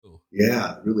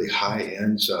Yeah, really high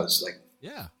end. So it's like,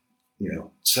 Yeah.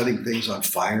 Setting things on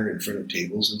fire in front of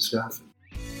tables and stuff.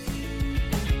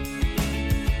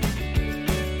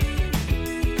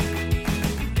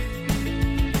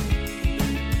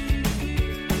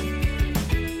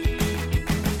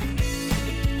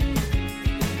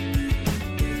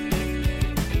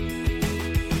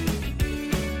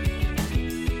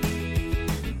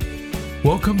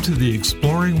 Welcome to the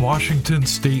Exploring Washington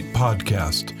State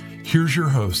podcast. Here's your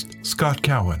host, Scott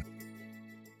Cowan.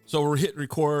 So we're hitting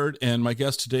record, and my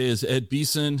guest today is Ed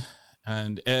Beeson.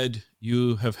 And Ed,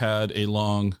 you have had a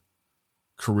long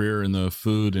career in the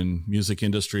food and music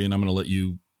industry, and I'm going to let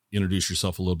you introduce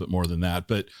yourself a little bit more than that.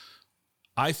 But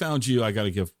I found you. I got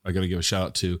to give a shout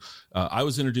out to. I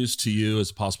was introduced to you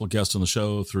as a possible guest on the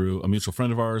show through a mutual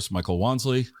friend of ours, Michael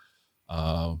Wansley.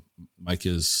 Mike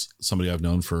is somebody I've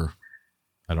known for,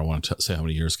 I don't want to say how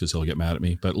many years because he'll get mad at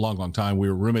me, but a long, long time. We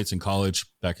were roommates in college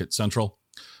back at Central.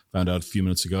 Found out a few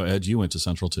minutes ago, Ed, you went to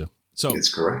Central too. So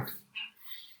that's correct.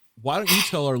 Why don't you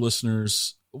tell our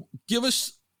listeners, give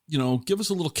us a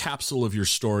little capsule of your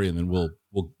story, and then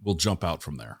we'll jump out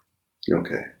from there.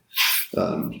 Okay.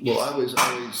 Well, I was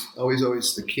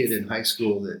always the kid in high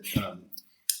school that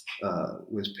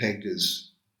was pegged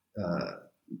as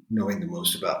knowing the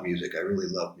most about music. I really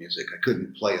loved music. I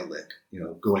couldn't play a lick.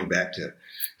 Going back to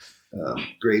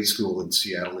grade school in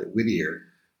Seattle at Whittier,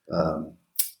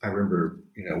 I remember,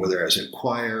 whether I was in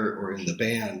choir or in the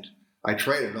band, I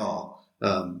tried it all.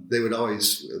 They would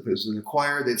always, if it was in the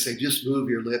choir, they'd say, just move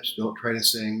your lips, don't try to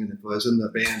sing. And if I was in the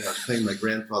band, I was playing my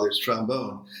grandfather's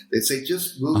trombone. They'd say,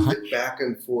 just move it back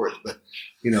and forth, but,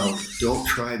 don't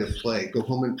try to play. Go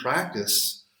home and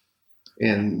practice,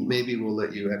 and maybe we'll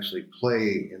let you actually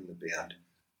play in the band.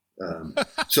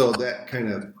 So that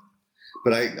kind of,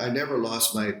 but I never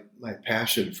lost my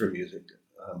passion for music.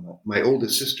 My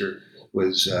oldest sister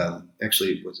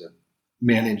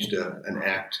managed an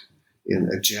act, in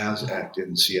a jazz act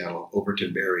in Seattle,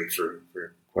 Overton Berry, for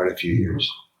quite a few years.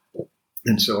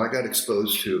 And so I got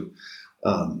exposed to,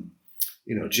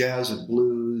 jazz and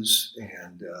blues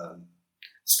and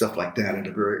stuff like that at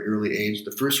a very early age.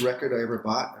 The first record I ever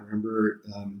bought, I remember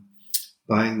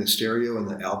buying the stereo and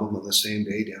the album on the same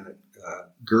day down at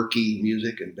Gerke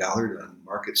Music in Ballard on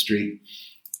Market Street.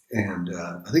 And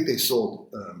I think they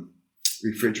sold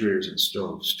refrigerators and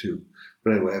stoves too.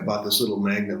 But anyway, I bought this little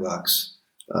Magnavox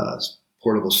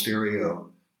portable stereo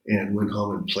and went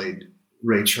home and played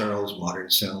Ray Charles, Modern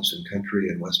Sounds and Country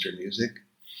and Western Music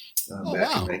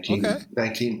back in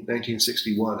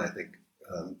 1961, I think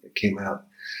it came out.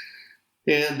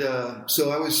 And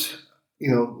so I was,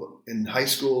 in high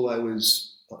school, I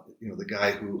was, the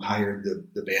guy who hired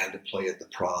the band to play at the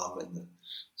prom and the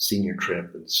senior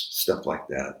trip and stuff like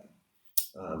that.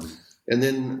 And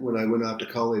then when I went off to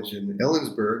college in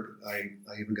Ellensburg, I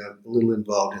even got a little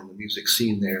involved in the music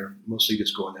scene there, mostly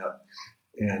just going out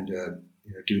and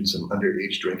doing some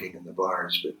underage drinking in the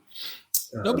bars.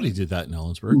 But nobody did that in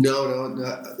Ellensburg. No,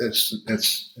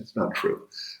 that's not true.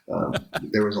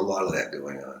 There was a lot of that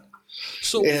going on.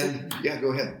 So,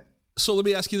 go ahead. So let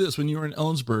me ask you this: when you were in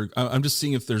Ellensburg, I'm just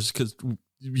seeing if there's, because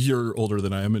you're older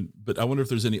than I am, but I wonder if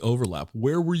there's any overlap.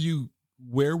 Where were you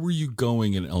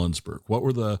going in Ellensburg? What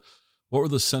were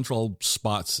the central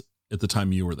spots at the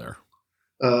time you were there?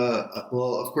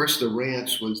 Well, of course, the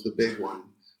Ranch was the big one,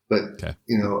 but okay.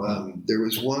 There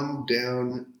was one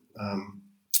down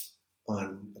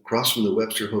across from the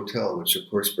Webster Hotel, which of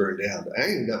course burned down. I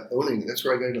ended up owning. That's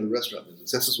where I got into the restaurant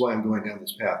business. This is why I'm going down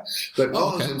this path. But while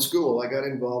I was in school, I got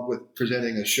involved with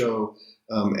presenting a show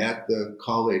at the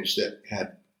college that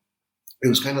had. It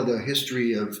was kind of the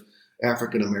history of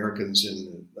African Americans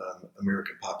in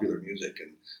American popular music.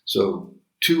 And so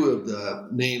two of the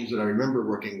names that I remember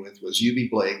working with was Eubie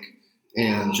Blake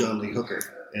and John Lee Hooker.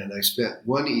 And I spent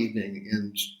one evening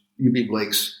in Eubie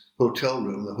Blake's hotel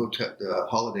room, the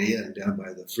Holiday Inn down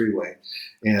by the freeway.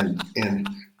 And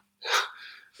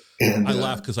I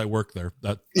laugh because I worked there.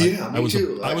 Me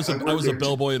too. I was a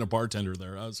bellboy and a bartender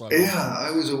there. I was like,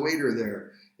 I was a waiter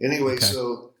there. Anyway,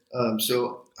 so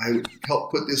I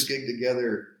helped put this gig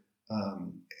together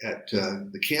at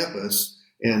the campus,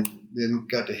 and then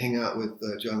got to hang out with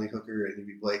John Lee Hooker and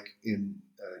Eubie Blake in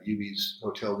Eubie's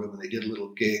hotel room, and they did a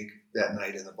little gig that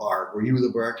night in the bar where you were the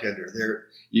bartender. There,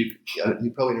 you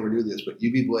probably never knew this, but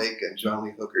Eubie Blake and John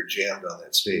Lee Hooker jammed on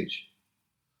that stage.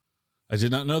 I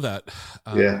did not know that.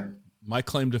 My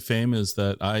claim to fame is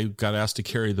that I got asked to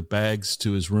carry the bags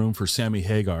to his room for Sammy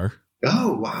Hagar.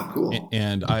 Oh, wow, cool.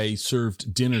 And I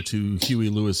served dinner to Huey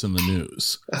Lewis and the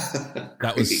News.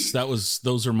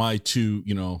 Those are my two,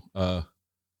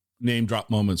 name drop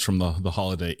moments from the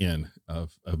Holiday Inn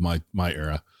of my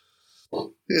era.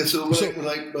 Yeah, so when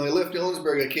I left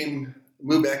Ellensburg,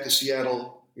 moved back to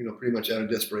Seattle, pretty much out of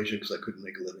desperation because I couldn't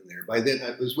make a living there. By then,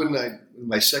 it was when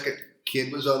my second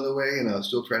kid was on the way, and I was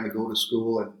still trying to go to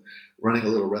school and running a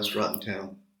little restaurant in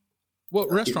town. What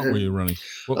restaurant were you running?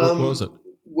 What was it?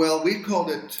 Well, we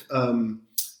called it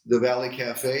the Valley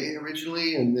Cafe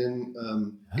originally, and then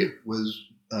it was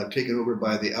taken over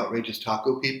by the Outrageous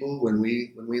Taco people when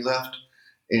we left,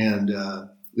 and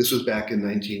this was back in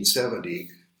 1970.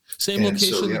 Same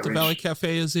location that the Valley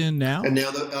Cafe is in now? And now,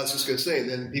 I was just going to say,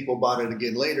 then people bought it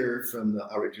again later from the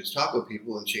Outrageous Taco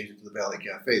people and changed it to the Valley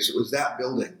Cafe. So it was that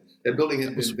building. That building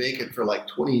had been vacant for like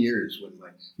 20 years when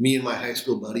me and my high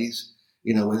school buddies,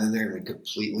 went in there and we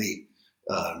completely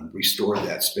restored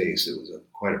that space. It was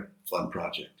quite a fun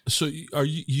project. So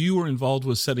you were involved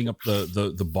with setting up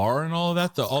the bar and all of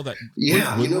that? All that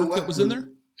woodwork that was in there?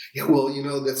 Yeah, well,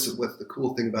 that's what's the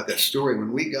cool thing about that story.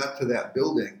 When we got to that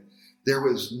building, there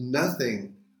was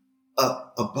nothing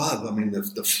up above. I mean,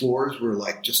 the floors were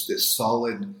like just this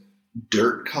solid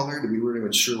dirt color that we weren't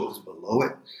even sure what was below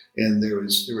it. And there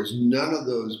was none of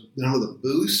the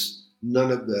booths,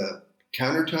 none of the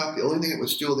countertop. The only thing that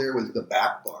was still there was the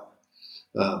back bar,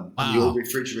 the old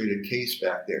refrigerated case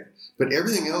back there. But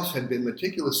everything else had been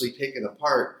meticulously taken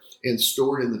apart and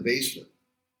stored in the basement.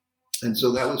 And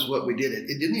so that was what we did.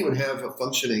 It didn't even have a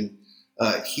functioning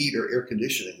heat or air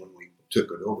conditioning when we took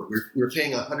it over. We were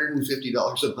paying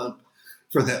 $150 a month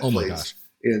for that place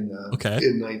in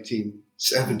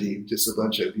 1970. Just a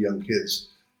bunch of young kids,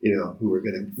 who were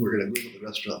going to move to the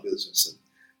restaurant business,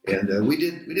 and we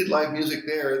did live music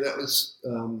there. That was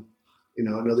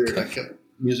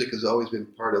music has always been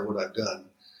part of what I've done.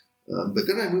 But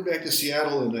then I moved back to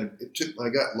Seattle, and I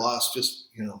got lost. Just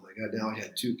now I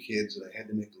had 2 kids, and I had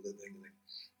to make a living, and I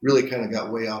really kind of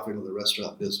got way off into the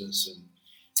restaurant business. And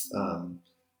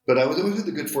but I was always had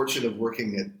the good fortune of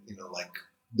working at like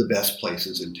the best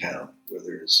places in town. Where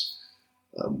there's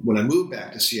when I moved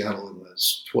back to Seattle and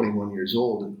was 21 years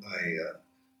old, I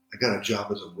got a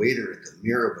job as a waiter at the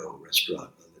Mirabeau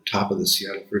restaurant on the top of the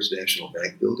Seattle First National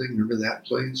Bank building. Remember that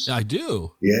place? I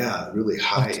do. Yeah, really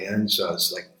high end. So I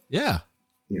was like,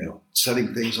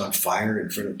 setting things on fire in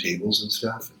front of tables and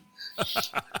stuff.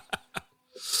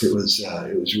 It was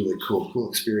really cool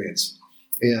experience.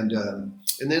 And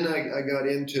then I got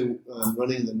into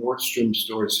running the Nordstrom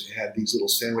stores. It had these little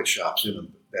sandwich shops in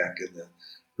them back in the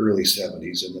early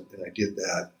 70s, and I did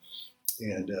that.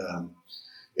 And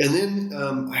then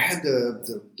I had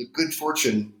the good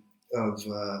fortune of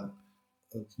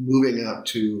moving out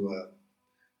to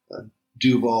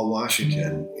Duvall,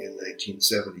 Washington in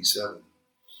 1977.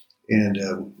 And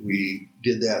we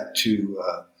did that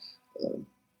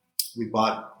we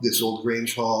bought this old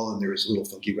Grange Hall, and there was a little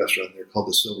funky restaurant there called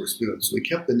the Silver Spoon. So we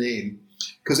kept the name,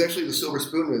 because actually the Silver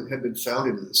Spoon had been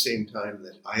founded at the same time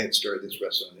that I had started this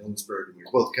restaurant in Ellensburg. And we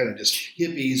were both kind of just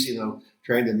hippies,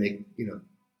 trying to make,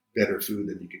 better food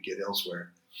than you could get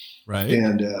elsewhere. Right.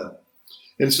 And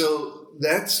so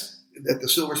that's at the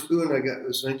Silver Spoon I got, it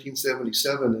was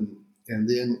 1977. And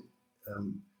then,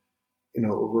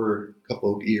 over a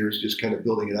couple of years, just kind of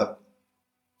building it up,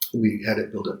 we had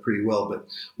it built up pretty well. But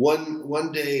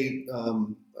one day,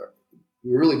 we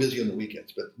were really busy on the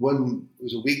weekends, but it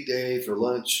was a weekday for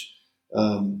lunch.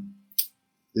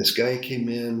 This guy came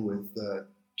in with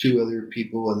 2 other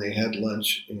people, and they had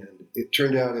lunch. And it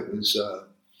turned out it was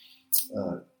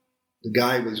the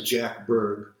guy was Jack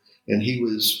Berg, and he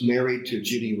was married to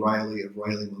Ginny Riley of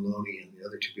Riley Maloney, and the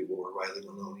other 2 people were Riley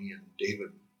Maloney and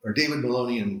David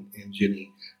Maloney and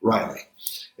Ginny Riley.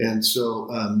 And so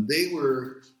they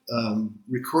were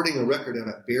recording a record out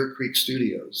at Bear Creek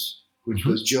Studios, which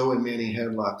was Joe and Manny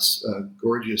Hadlock's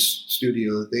gorgeous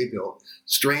studio that they built.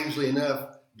 Strangely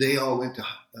enough, they all went to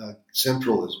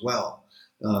Central as well.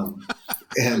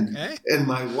 And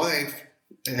my wife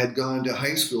had gone to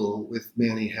high school with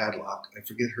Manny Hadlock. I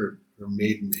forget her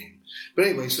maiden name. But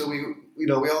anyway, so we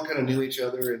all kind of knew each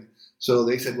other. And so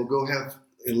they said, well, go have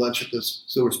lunch at the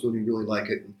Silver Spoon. You really like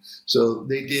it. And so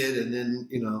they did. And then,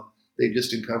 they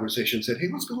just in conversation said, hey,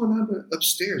 what's going on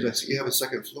upstairs? I see you have a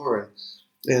second floor.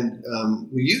 And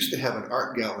we used to have an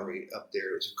art gallery up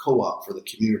there. It was a co-op for the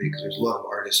community because there's a lot of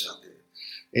artists out there.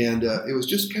 And it was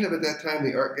just kind of at that time,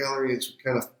 the art gallery is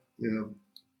kind of,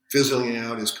 fizzling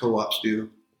out as co-ops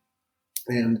do.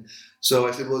 And so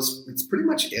I said, well, it's pretty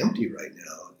much empty right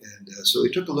now. And so they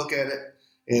took a look at it,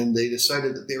 and they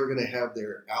decided that they were going to have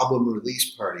their album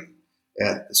release party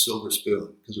at the Silver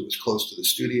Spoon because it was close to the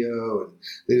studio, and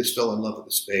they just fell in love with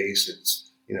the space. It's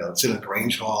in a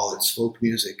Grange Hall. It's folk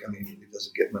music. I mean, it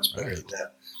doesn't get much better than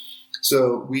that.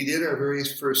 So we did our very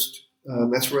first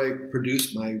that's where I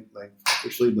produced my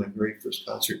very first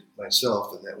concert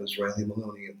myself, and that was Riley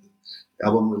Maloney at the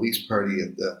album release party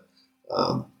at the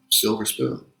Silver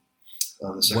Spoon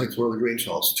on the second floor of the Grange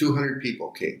Halls. 200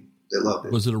 people came. They loved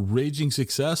it. Was it a raging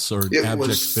success or it abject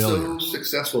was failure? So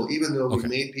successful, even though we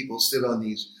made people sit on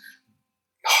these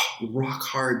rock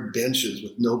hard benches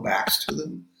with no backs to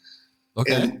them.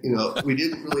 Okay. And, we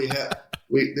didn't really have,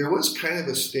 there was kind of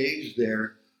a stage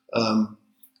there,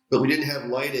 but we didn't have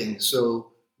lighting.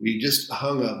 So we just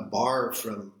hung a bar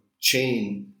from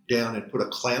chain down and put a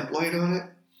clamp light on it,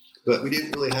 but we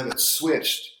didn't really have it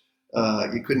switched.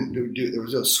 You couldn't there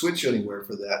was no switch anywhere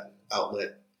for that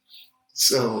outlet.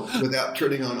 So without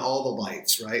turning on all the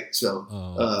lights, right? So,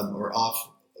 or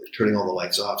turning all the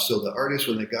lights off. So the artists,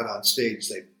 when they got on stage,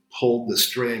 they pulled the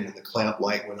string and the clamp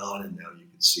light went on, and now you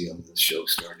can see them. The show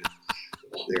started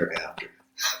thereafter.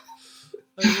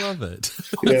 I love it.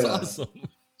 That's awesome.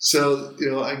 So,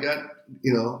 I got, a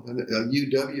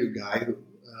UW guy who,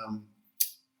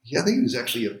 I think he was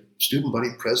actually a student body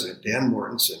president, Dan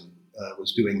Mortensen,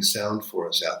 was doing sound for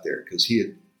us out there because he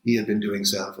had been doing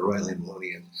sound for Riley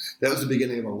Maloney, and that was the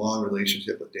beginning of a long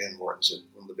relationship with Dan Mortensen,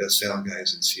 one of the best sound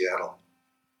guys in Seattle.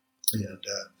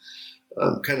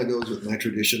 And kind of goes with my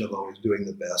tradition of always doing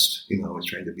the best, always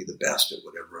trying to be the best at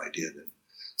whatever I did. And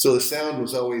so the sound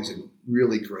was always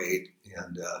really great,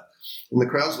 and the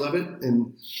crowds love it.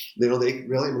 And Riley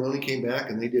Maloney came back,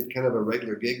 and they did kind of a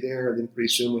regular gig there. And then pretty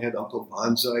soon we had Uncle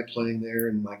Bonsai playing there,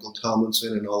 and Michael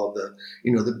Tomlinson, and all of the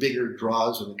the bigger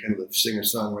draws in the kind of the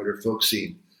singer-songwriter folk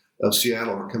scene of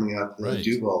Seattle were coming out to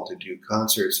Duval to do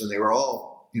concerts, and they were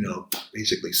all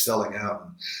basically selling out.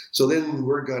 And so then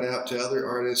word got out to other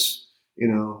artists,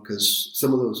 because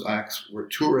some of those acts were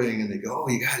touring, and they go, "Oh,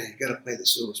 you got to play the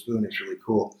Silver Spoon. It's really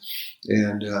cool."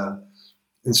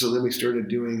 And so then we started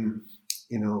doing,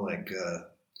 like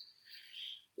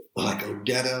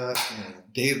Odetta and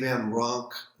Dave Van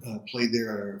Ronk played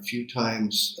there a few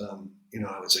times.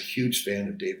 I was a huge fan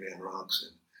of Dave Van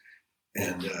Ronk's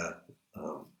and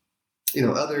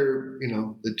other,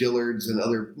 the Dillards and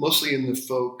other, mostly in the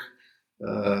folk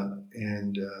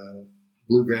and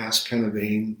bluegrass kind of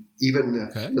vein.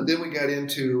 But then we got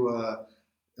into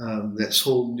this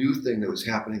whole new thing that was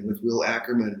happening with Will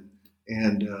Ackerman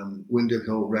and Windham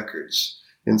Hill Records.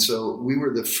 And so we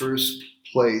were the first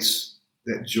place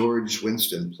that George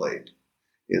Winston played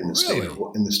in the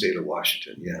state of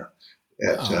Washington. Yeah.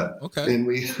 And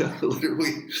we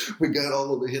literally, we got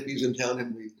all of the hippies in town,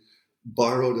 and we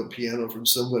borrowed a piano from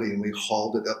somebody, and we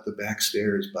hauled it up the back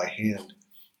stairs by hand.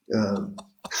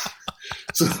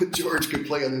 So that George could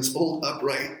play on this old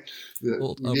upright that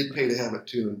we did pay to have it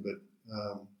tuned, but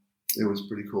it was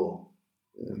pretty cool.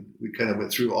 And we kind of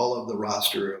went through all of the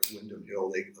roster of Windham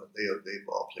Hill. They've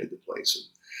all played the place.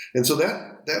 And so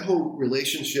that whole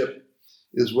relationship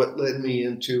is what led me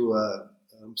into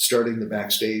starting the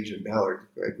Backstage in Ballard.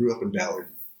 I grew up in Ballard.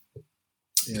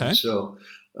 And so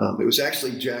it was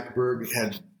actually Jack Berg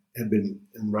had been,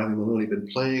 and Riley Maloney been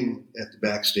playing at the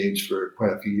Backstage for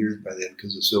quite a few years by then,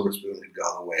 because the Silver Spoon had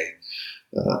gone away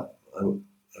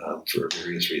for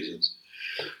various reasons.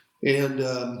 And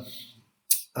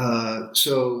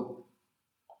so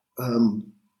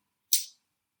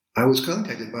I was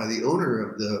contacted by the owner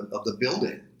of the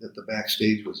building that the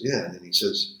Backstage was in, and he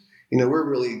says, we're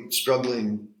really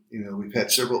struggling. We've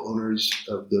had several owners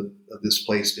of this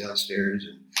place downstairs,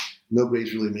 and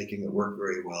nobody's really making it work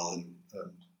very well. And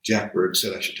Jack Berg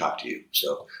said I should talk to you.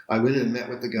 So I went in and met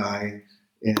with the guy,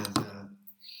 and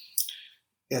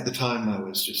at the time I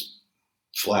was just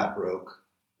flat broke.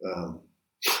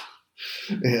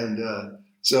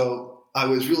 So I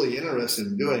was really interested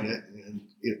in doing it, and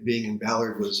it being in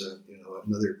Ballard was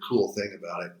another cool thing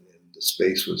about it, and the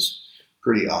space was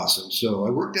pretty awesome. So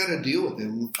I worked out a deal with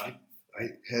him. I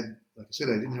had, like I said,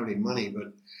 I didn't have any money,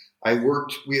 but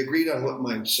we agreed on what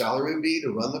my salary would be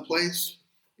to run the place.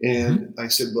 And I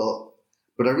said, well,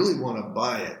 but I really want to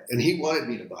buy it. And he wanted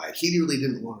me to buy it. He really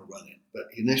didn't want to run it, but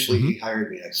initially he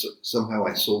hired me. Somehow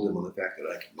I sold him on the fact that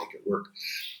I could make it work.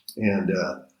 And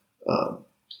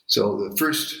so the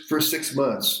first 6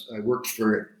 months I worked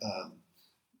for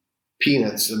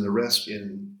peanuts, and the rest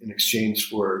in exchange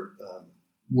for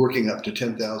working up to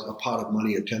a pot of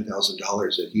money of $10,000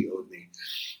 that he owed me.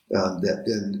 That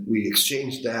then we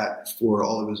exchanged that for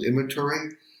all of his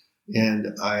inventory, and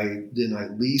I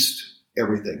leased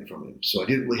everything from him. So I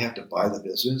didn't really have to buy the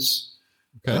business.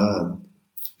 Okay.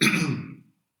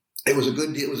 It was a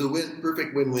good deal. It was a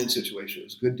perfect win-win situation. It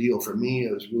was a good deal for me.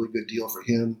 It was a really good deal for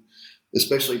him,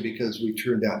 especially because we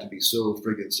turned out to be so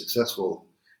friggin' successful.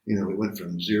 We went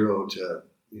from 0 to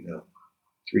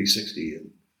 360 in a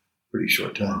pretty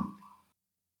short time.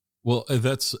 Well,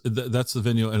 that's the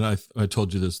venue, and I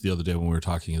told you this the other day when we were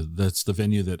talking. That's the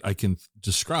venue that I can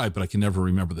describe, but I can never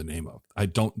remember the name of. I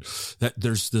don't. That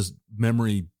there's this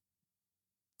memory.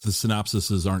 The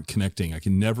synopsises aren't connecting. I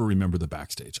can never remember the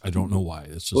backstage. I don't know why.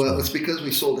 It's just it's because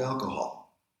we sold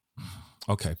alcohol.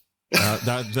 Okay,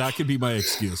 that could be my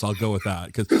excuse. I'll go with that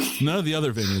because none of the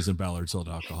other venues in Ballard sold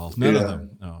alcohol. None of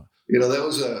them. No. That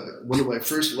was one of my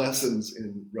first lessons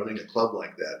in running a club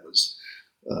like that. Was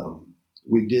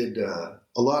we did a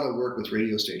lot of work with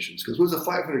radio stations because it was a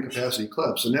 500 capacity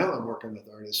club. So now I'm working with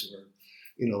artists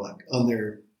who are, like on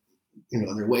their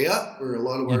way up, or a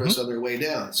lot of artists on their way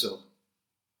down. So,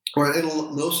 and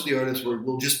most of the artists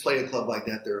will just play a club like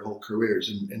that their whole careers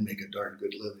and make a darn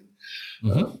good living.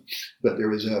 But there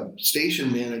was a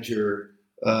station manager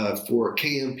for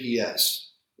KMPS,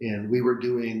 and we were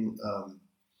doing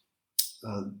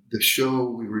the show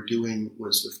we were doing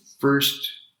was the first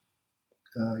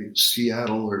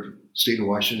Seattle or state of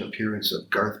Washington appearance of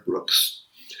Garth Brooks.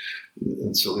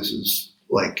 And so this is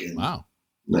like in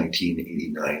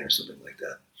 1989 or something like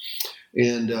that.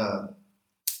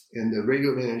 And the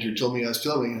radio manager told me, I was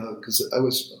telling him, because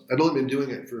I'd only been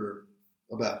doing it for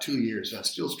about 2 years. I was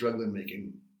still struggling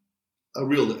making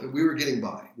we were getting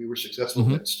by. We were successful,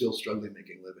 but still struggling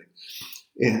making a living.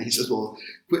 And he says, well,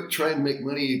 quit trying to make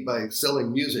money by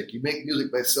selling music. You make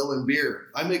music by selling beer.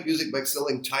 I make music by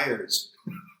selling tires.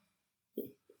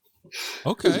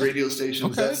 Okay. Radio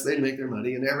stations, they make their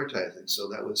money in advertising. So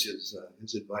that was his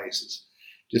advice: is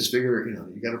just figure,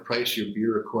 you got to price your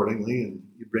beer accordingly, and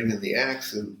you bring in the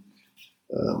acts, and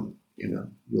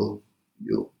you'll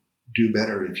do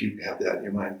better if you have that in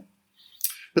your mind.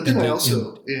 But then I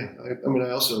also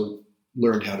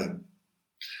learned how to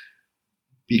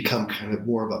become kind of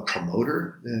more of a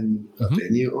promoter than a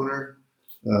venue owner.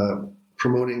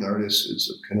 Promoting artists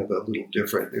is kind of a little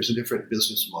different. There's a different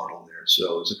business model there.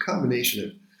 So it's a combination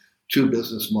of two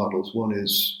business models. One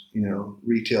is,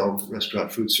 retail,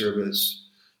 restaurant, food service,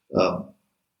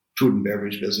 food and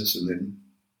beverage business, and then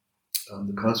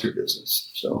the concert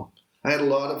business. So I had a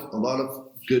lot of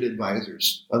good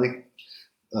advisors. I think,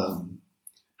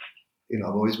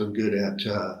 I've always been good at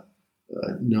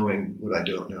knowing what I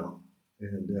don't know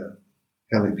and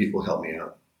having people help me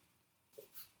out.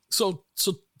 So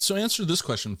answer this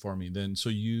question for me then. So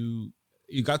you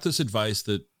got this advice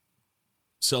that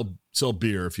sell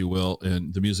beer, if you will,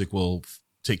 and the music will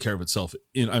take care of itself.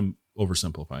 I'm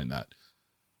oversimplifying that.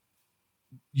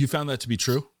 You found that to be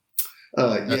true?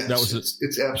 Yes,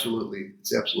 it's absolutely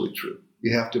true.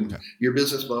 You have to. Okay. Your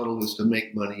business model is to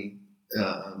make money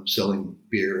selling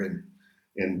beer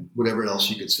and whatever else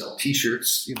you could sell.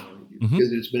 T-shirts,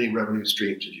 get as many revenue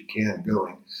streams as you can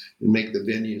going, and make the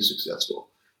venue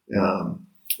successful.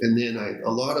 And then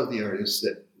a lot of the artists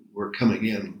that were coming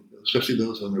in, especially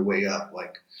those on their way up,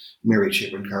 like Mary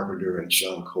Chapin Carpenter and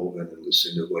Sean Colvin and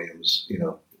Lucinda Williams,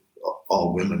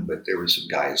 all women, but there were some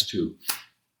guys too,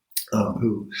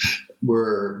 who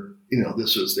were,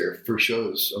 this was their first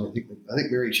shows. I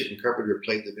think Mary Chapin Carpenter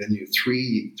played the venue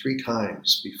three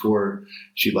times before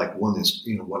she won this,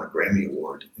 won a Grammy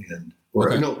Award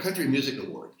Country Music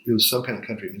Award. It was some kind of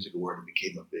country music award and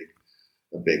became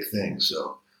a big thing.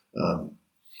 So,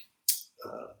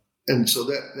 and so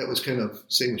that was kind of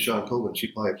same with Sean Colvin. She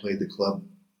probably played the club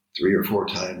 3 or 4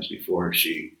 times before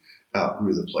she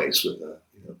outgrew the place with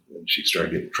and she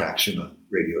started getting traction on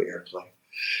radio airplay.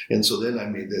 And so then I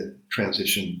made the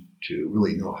transition to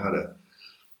really know how to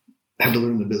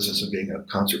learn the business of being a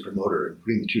concert promoter, and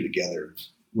putting the two together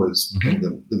was kind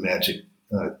of the magic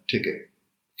ticket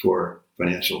for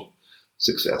financial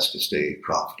success to stay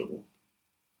profitable.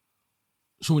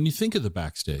 So when you think of the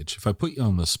backstage, if I put you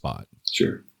on the spot,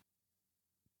 sure.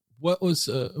 What was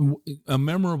a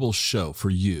memorable show for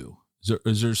you?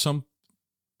 Is there some,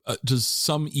 does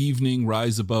some evening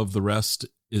rise above the rest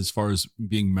as far as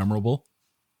being memorable?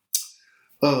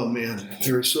 Oh man,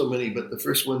 there are so many, but the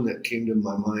first one that came to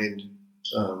my mind,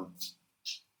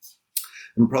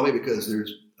 and probably because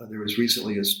there was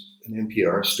recently an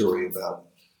NPR story about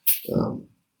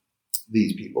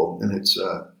these people, and it's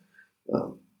a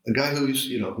guy who's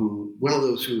one of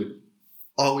those who would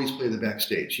always play the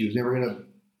backstage. He was never going to,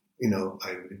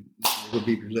 I would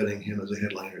be presenting him as a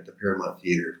headliner at the Paramount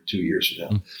Theater 2 years from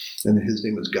now, and his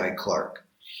name was Guy Clark,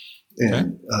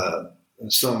 and a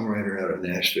songwriter out of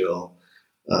Nashville.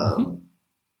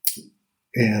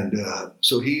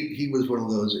 So he was one of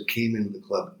those that came into the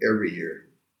club every year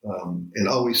and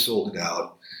always sold it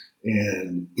out.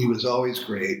 And he was always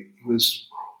great. He was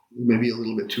maybe a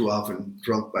little bit too often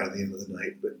drunk by the end of the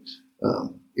night, but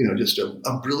just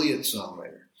a brilliant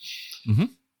songwriter.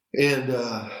 And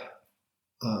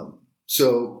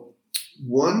so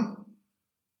one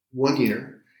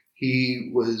year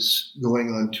he was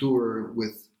going on tour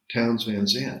with Townes Van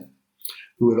Zandt,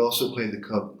 who had also played the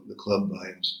club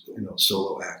by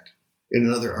solo act, and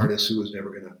another artist who was never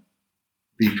going to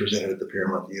be presented at the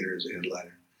Paramount Theater as a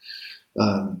headliner.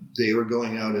 They were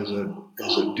going out as a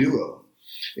duo,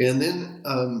 and then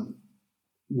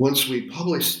once we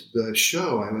published the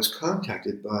show, I was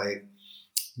contacted by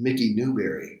Mickey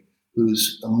Newberry,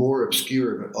 who's a more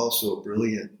obscure but also a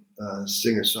brilliant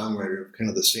singer-songwriter of kind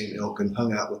of the same ilk, and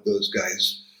hung out with those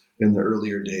guys in the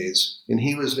earlier days. And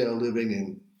he was now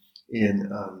living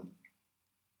in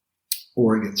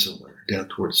Oregon somewhere, down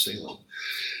towards Salem.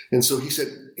 And so he said,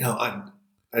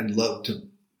 I'd love to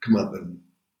come up and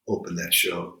open that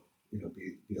show,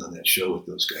 be on that show with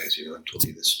those guys, and told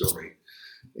me this story.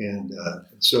 And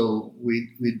so we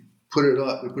put it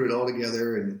all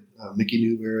together, and Mickey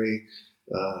Newberry,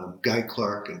 Guy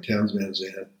Clark, and Townes Van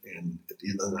Zandt, and at the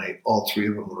end of the night, all three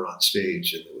of them were on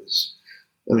stage, and it was,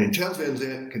 Townes Van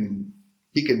Zandt can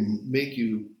make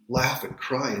you laugh and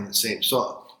cry in the same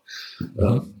song.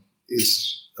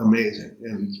 Is amazing,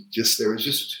 and there was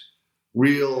just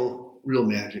real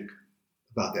magic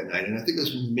about that night, and I think it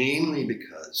was mainly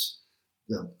because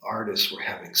the artists were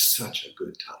having such a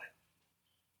good time.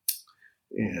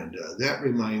 And that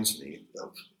reminds me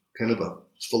of kind of a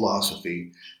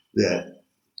philosophy that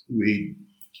we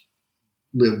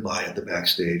live by at the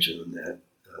Backstage, and that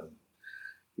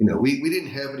we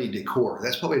didn't have any decor.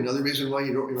 That's probably another reason why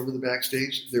you don't remember the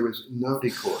Backstage. There was no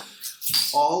decor.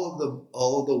 All of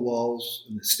the walls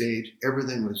and the stage,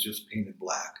 everything was just painted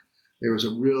black. There was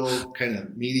a real kind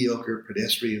of mediocre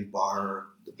pedestrian bar.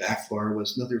 The back bar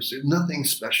was nothing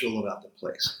special about the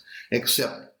place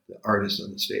except the artists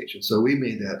on the stage. And so we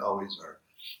made that always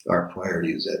our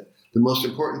priority, is that the most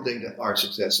important thing to our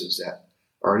success is that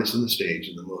artist on the stage,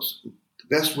 and the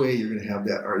best way you're going to have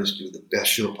that artist do the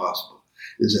best show possible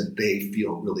is that they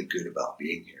feel really good about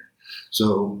being here.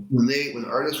 So when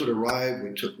artists would arrive,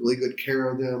 we took really good care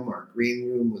of them. Our green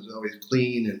room was always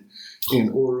clean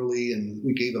and orderly, and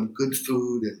we gave them good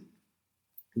food, and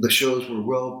the shows were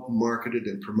well marketed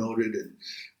and promoted,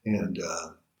 and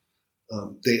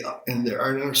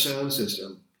our sound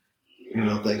system,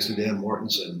 thanks to Dan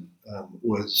Mortensen,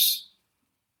 was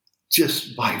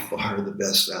just by far the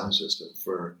best sound system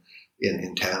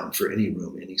in town for any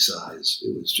room, any size.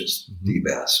 It was just the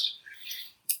best.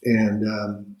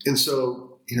 And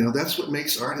so, that's what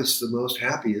makes artists the most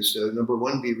happy, is to, number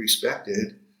one, be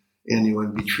respected,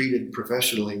 and be treated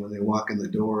professionally when they walk in the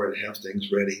door, and have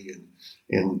things ready,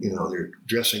 and their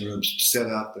dressing rooms set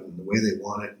up and the way they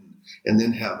want it, and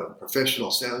then have a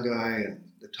professional sound guy and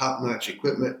the top-notch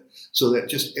equipment, so that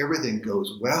just everything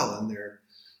goes well, and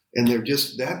they're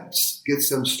just, that gets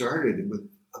them started with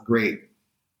a great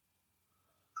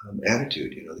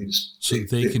attitude.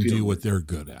 They can do what they're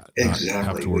good at. Exactly. Not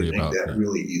have to worry about that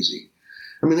really easy.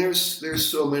 There's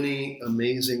so many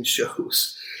amazing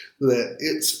shows that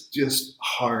it's just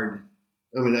hard.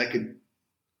 I think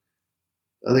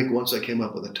once I came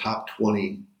up with a top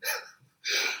 20,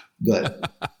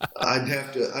 but I'd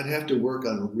have to work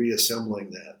on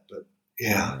reassembling that. But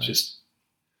yeah, just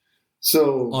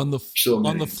so on the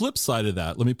flip side of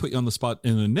that, let me put you on the spot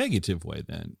in a negative way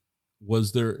then.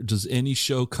 Does any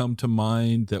show come to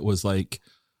mind that was like,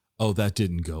 oh, that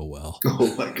didn't go well?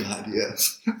 Oh my God,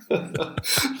 yes.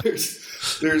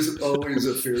 there's always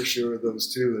a fair share of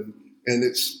those too, and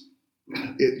it's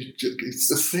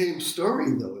the same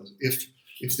story though. If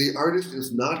the artist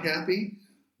is not happy,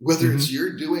 whether it's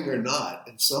your doing or not,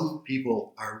 and some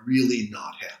people are really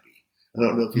not happy. I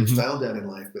don't know if you've found that in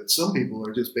life, but some people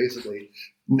are just basically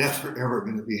never ever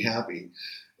going to be happy,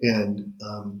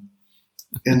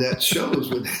 and that shows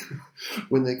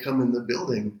when they come in the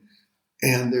building.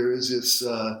 And there is this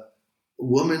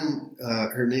woman,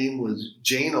 her name was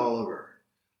Jane Oliver.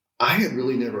 I had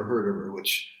really never heard of her,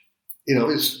 which, you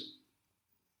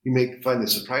may find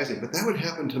this surprising, but that would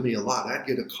happen to me a lot. I'd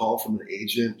get a call from an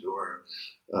agent or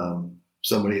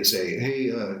somebody to say,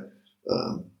 hey,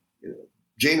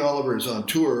 Jane Oliver is on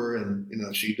tour, and,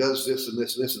 she does this and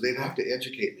this and this, and they'd have to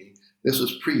educate me. This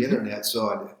was pre-internet,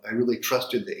 so I really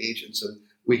trusted the agents, and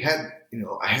we had,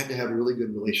 I had to have really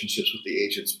good relationships with the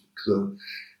agents, because,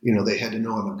 they had to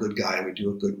know I'm a good guy, we do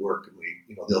a good work, and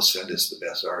they'll send us the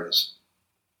best artists.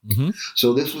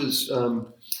 So this was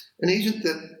an agent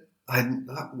that I'd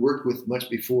not worked with much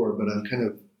before, but I'm kind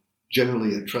of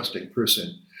generally a trusting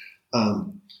person.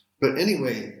 But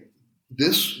anyway,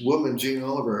 this woman, Jane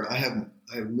Oliver, I have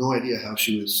no idea how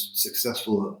she was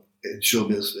successful in show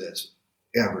business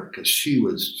ever, because she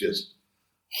was just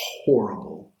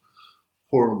horrible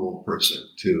person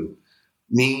to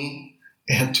me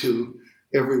and to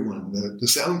everyone. The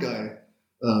sound guy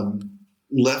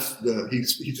left.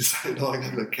 He decided, oh, I'm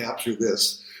going to capture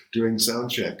this during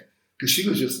sound check, because she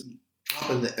was just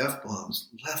dropping the F-bombs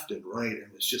left and right,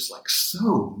 and was just like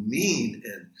so mean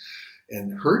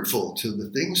and hurtful to the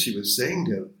things she was saying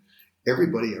to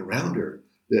everybody around her,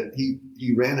 that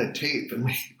he ran a tape, and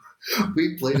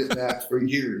we played it back for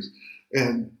years.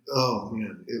 And oh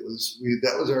man,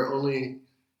 that was our only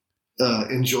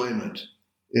enjoyment.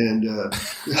 And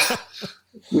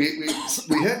we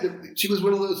had to. She was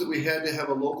one of those that we had to have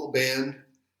a local band,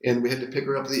 and we had to pick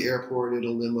her up at the airport in a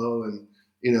limo, and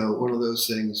one of those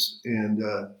things. And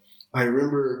I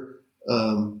remember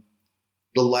the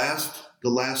last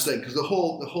thing, because the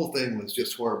whole thing was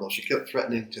just horrible. She kept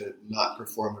threatening to not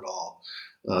perform at all.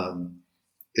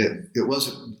 It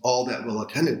wasn't all that well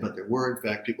attended, but there were in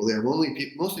fact people there.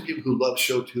 Mostly people who love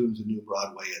show tunes and New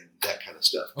Broadway and that kind of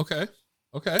stuff. Okay.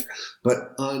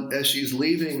 But as she's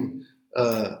leaving,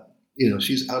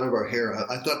 she's out of our hair.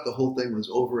 I thought the whole thing was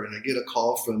over, and I get a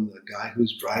call from the guy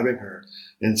who's driving her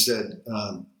and said,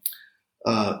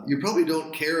 "You probably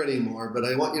don't care anymore, but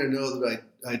I want you to know that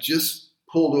I just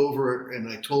pulled over and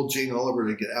I told Jane Oliver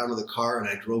to get out of the car, and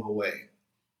I drove away."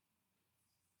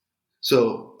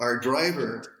 So our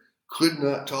driver could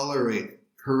not tolerate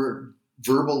her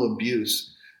verbal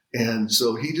abuse. And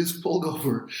so he just pulled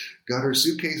over, got her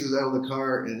suitcases out of the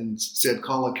car, and said,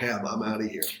 "Call a cab, I'm out of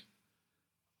here."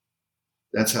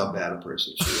 That's how bad a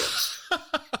person she was.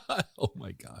 Oh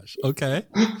my gosh. Okay.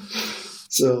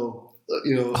 So,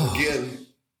 again,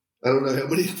 I don't know how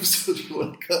many episodes you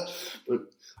want to cut, but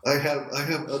I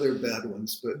have other bad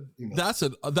ones, but that's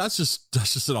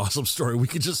just an awesome story.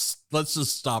 Let's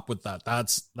just stop with that.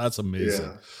 That's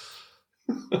amazing.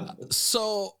 Yeah.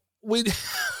 So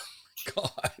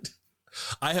God,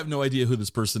 I have no idea who this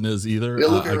person is either. Yeah,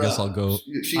 I guess I'll go.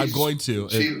 I'm going to.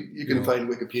 You can find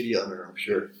Wikipedia on her, I'm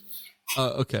sure.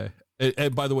 Okay.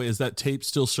 And by the way, is that tape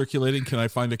still circulating? Can I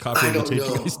find a copy of the tape?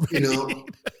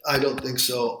 I don't think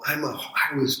so. I'm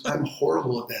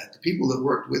horrible at that. The people that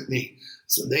worked with me,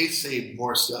 so they saved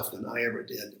more stuff than I ever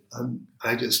did.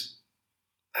 I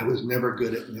was never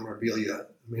good at memorabilia.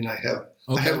 I mean, I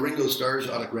have Ringo Starr's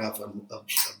autograph on a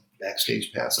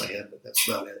backstage pass I had, but that's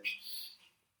about it.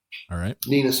 All right.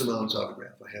 Nina Simone's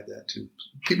autograph, I have that too.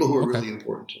 People who are really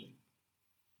important to me.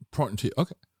 Important to you.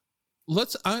 Okay.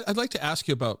 I'd like to ask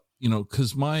you about,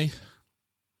 because my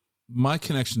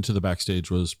connection to the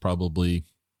backstage was probably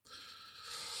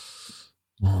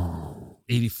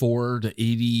 84 to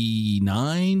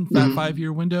 89, that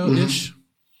 5-year window ish.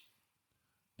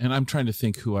 And I'm trying to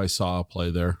think who I saw play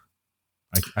there.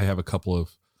 I have a couple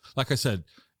of, like I said,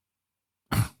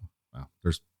 wow,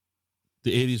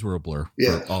 the 80s were a blur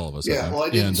for all of us. Yeah. Well, I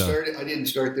didn't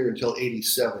start there until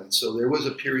 87. So there was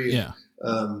a period. Yeah.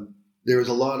 There was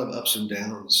a lot of ups and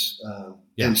downs,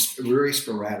 and very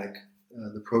sporadic.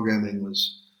 The programming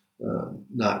was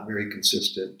not very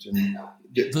consistent, and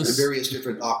various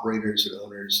different operators and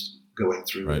owners going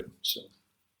through it.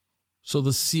 So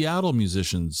the Seattle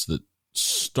musicians that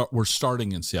were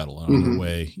starting in Seattle on their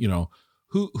way,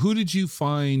 who did you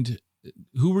find?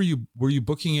 Who were you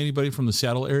booking anybody from the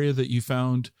Seattle area that you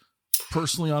found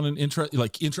personally on an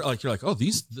like you're like, oh,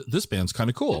 this band's kind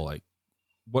of cool. Like,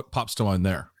 what pops to mind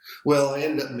there? Well, I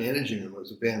ended up managing them. It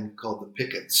was a band called the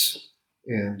Pickets,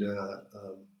 and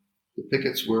the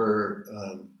Pickets were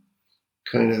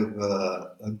kind of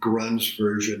a grunge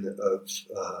version of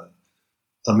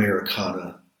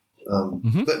Americana,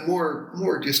 but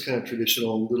more just kind of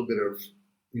traditional, a little bit of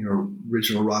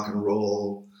original rock and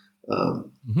roll.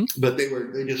 But they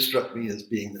just struck me as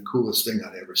being the coolest thing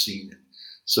I'd ever seen.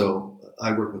 So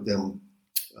I worked with them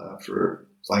for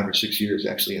 5 or 6 years,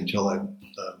 actually, until I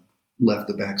left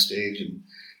the backstage and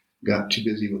got too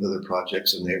busy with other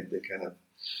projects, and they kind of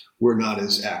were not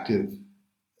as active.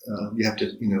 You have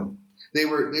to, they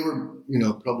were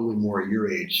probably more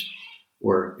your age,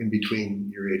 or in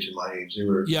between your age and my age. They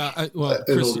were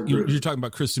Chris, you're talking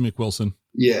about Christy McWilson.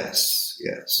 Yes.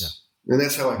 Yeah. And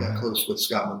that's how I got close with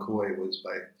Scott McCoy, was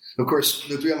by, of course,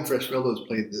 the Young Fresh Fellows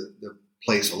played the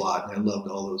place a lot, and I loved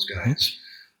all those guys.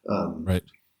 Right.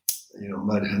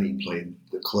 Mudhoney played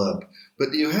the club,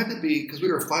 but you had to be, because we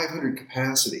were 500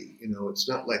 capacity. It's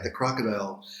not like the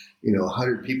Crocodile.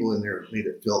 100 people in there made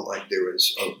it feel like there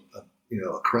was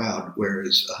a crowd,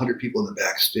 whereas 100 people in the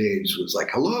backstage was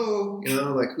like, hello,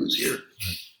 like, who's here?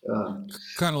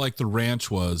 Kind of like the Ranch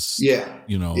was. Yeah,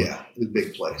 it was a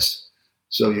big place.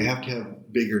 So you have to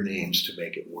have bigger names to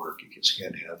make it work. You just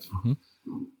can't have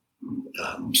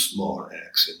smaller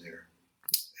acts in there.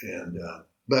 And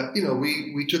but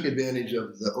we took advantage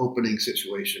of the opening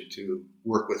situation to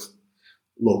work with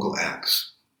local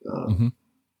acts.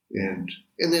 and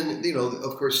then,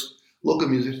 of course, local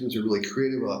musicians are really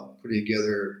creative about putting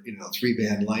together,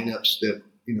 3-band lineups that,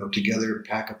 together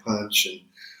pack a punch.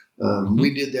 And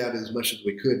we did that as much as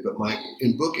we could. But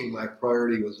in booking, my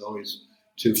priority was always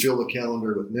to fill the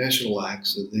calendar with national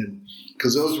acts. And then,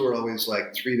 because those were always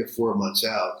like 3 to 4 months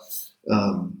out.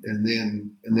 And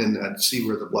then I'd see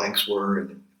where the blanks were.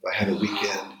 And if I had a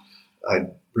weekend,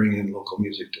 I'd bring in local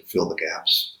music to fill the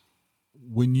gaps.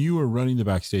 When you were running the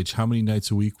backstage, how many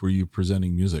nights a week were you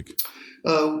presenting music?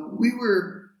 We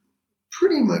were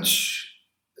pretty much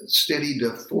steady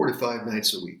to 4 to 5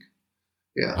 nights a week.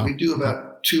 Yeah, we do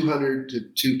about 200 to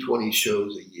 220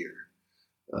 shows a year.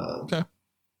 Okay.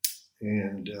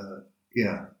 And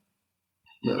that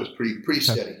was pretty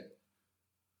steady.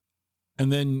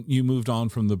 And then you moved on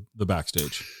from the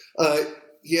backstage. I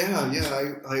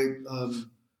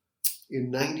in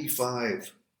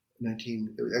 95,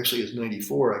 actually it's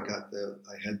 94, I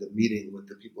had the meeting with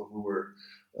the people who were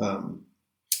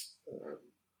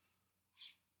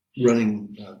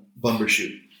running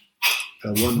Bumbershoot,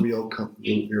 One Reel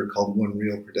company. They were called One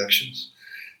Reel Productions,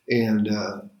 and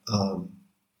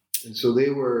so they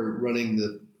were running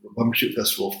the Bumbershoot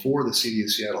Festival for the city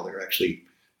of Seattle. They were actually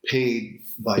paid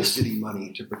by city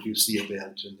money to produce the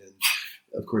event, and then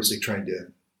of course they tried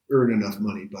to earn enough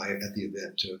money at the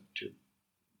event to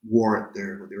warrant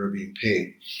what they were being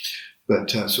paid.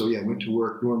 But I went to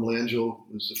work. Norm Langell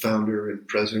was the founder and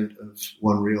president of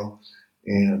One Reel,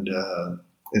 and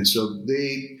so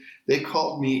they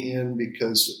called me in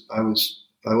because I was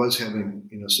having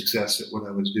success at what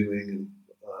I was doing, and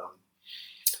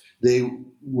they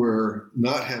were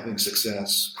not having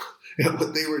success at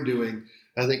what they were doing.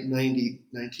 I think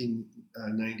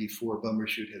 1994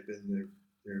 Bumbershoot had been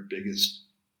their biggest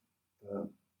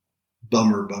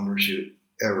bummershoot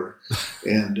ever,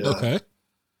 and okay.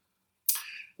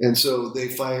 And so they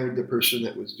fired the person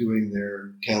that was doing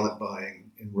their talent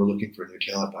buying, and were looking for a new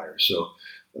talent buyer. So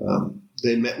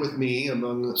they met with me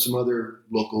among some other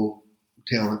local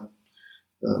talent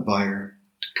buyer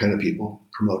kind of people,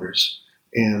 promoters,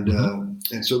 and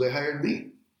so they hired me.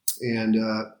 And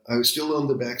I was still on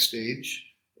the backstage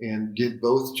and did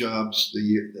both jobs the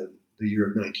year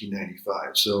of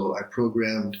 1995. So I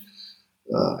programmed,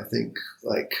 I think,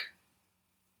 like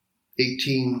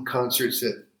 18 concerts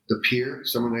at the Pier,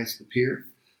 Summer Nights at the Pier,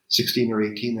 16 or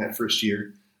 18 that first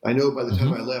year. I know by the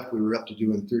time I left, we were up to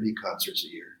doing 30 concerts a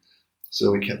year.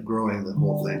 So we kept growing the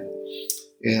whole thing.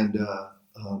 And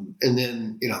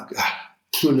then,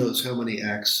 who knows how many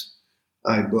acts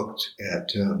I booked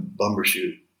at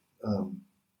Bumbershoot.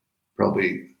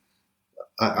 Probably,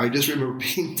 I just remember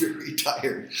being very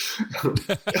tired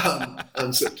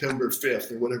on September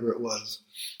 5th or whatever it was,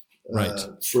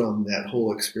 from that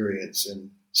whole experience.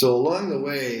 And so along the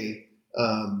way,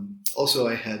 also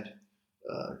I had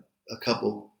a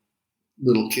couple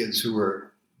little kids who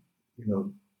were,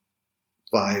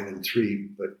 5 and 3,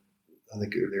 but I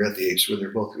think they're at the age where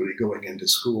they're both really going into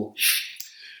school.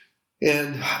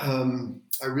 And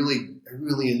I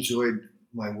really enjoyed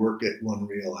my work at One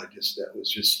Reel. That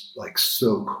was just like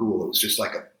so cool. It was just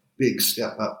like a big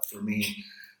step up for me.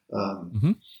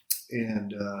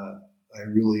 And I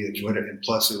really enjoyed it. And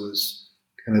plus it was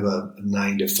kind of a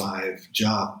 9 to 5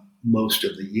 job most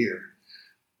of the year.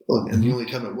 And the only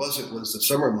time it wasn't was the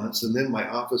summer months. And then my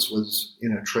office was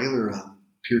in a trailer on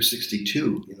Pier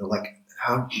 62,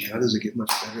 how does it get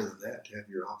much better than that to have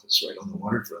your office right on the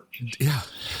waterfront? Yeah.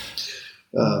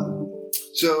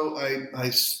 So I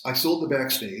sold the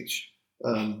backstage.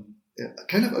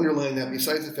 Kind of underlying that,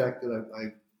 besides the fact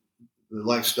that the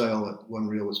lifestyle at One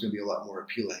Reel was going to be a lot more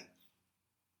appealing.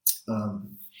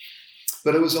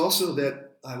 But it was also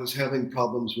that I was having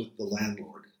problems with the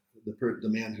landlord, the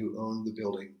man who owned the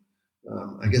building.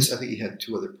 I think he had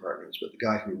 2 other partners, but the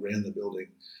guy who ran the building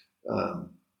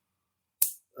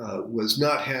was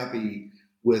not happy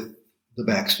with the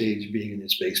backstage being in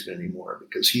his basement anymore,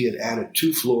 because he had added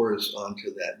 2 floors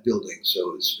onto that building.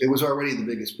 So it was already the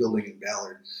biggest building in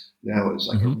Ballard. Now it was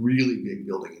like a really big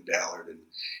building in Ballard, and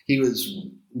he was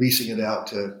leasing it out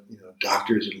to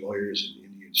doctors and lawyers and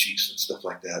Indian chiefs and stuff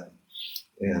like that.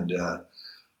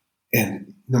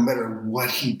 And no matter what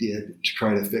he did to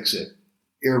try to fix it,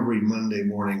 every Monday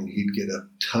morning he'd get a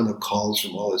ton of calls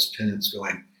from all his tenants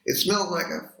going, "It smells like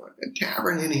a fucking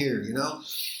tavern in here,"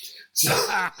 So,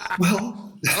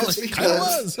 well, that's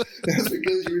because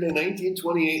you're in a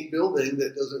 1928 building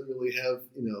that doesn't really have,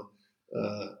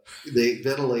 they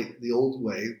ventilate the old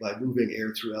way by moving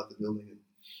air throughout the building.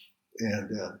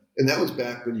 And that was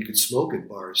back when you could smoke at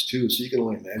bars too. So you can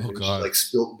only imagine just like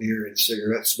spilt beer and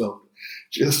cigarette smoke.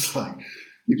 Just like,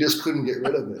 you just couldn't get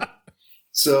rid of it.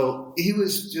 So he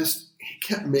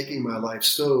kept making my life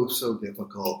so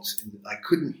difficult. And I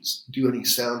couldn't do any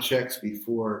sound checks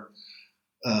before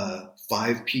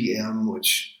 5 p.m.,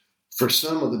 which for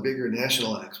some of the bigger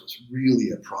national acts was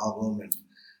really a problem. And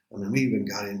I mean, we even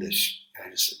got into, I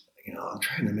just said, I'm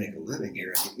trying to make a living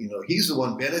here. And, he's the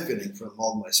one benefiting from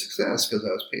all my success because I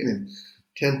was paying him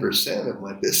 10% of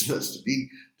my business to be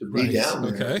right. down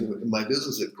there. Okay. My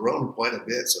business had grown quite a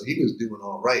bit, so he was doing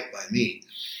all right by me.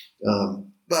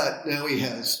 But now he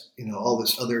has, all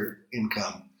this other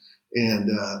income. And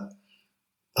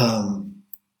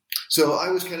so I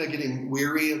was kind of getting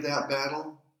weary of that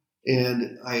battle.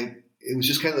 And it was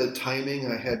just kind of the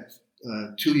timing. I had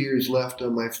 2 years left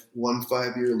on my 1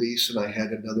 5-year lease, and I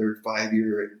had another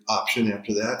 5-year option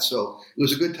after that. So it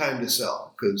was a good time to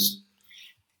sell because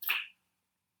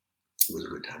it was a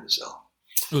good time to sell.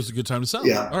 It was a good time to sell.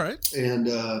 Yeah. All right. And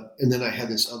then I had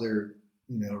this other,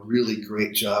 really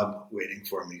great job waiting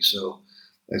for me. So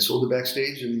I sold the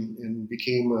backstage and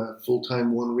became a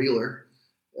full-time one-reeler,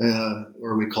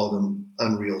 or we called them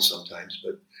unreal sometimes,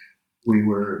 but we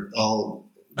were all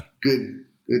good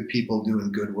people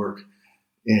doing good work.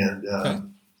 And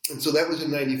so that was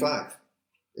in 95.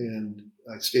 And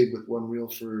I stayed with One Reel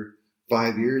for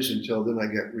 5 years until then I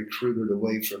got recruited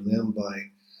away from them by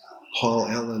Paul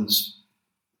Allen's,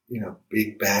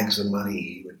 big bags of money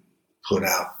he would put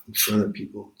out in front of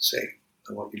people and say,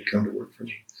 I want you to come to work for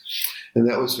me. And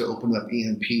that was to open up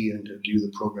EMP and to do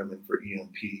the programming for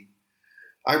EMP.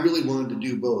 I really wanted to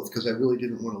do both because I really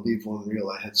didn't want to leave One Reel.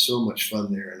 I had so much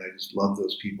fun there and I just love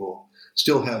those people.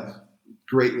 Still have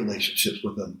great relationships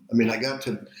with them. I mean, I got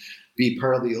to be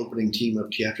part of the opening team of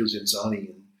Teatro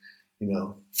ZinZanni,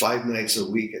 and 5 nights a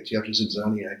week at Teatro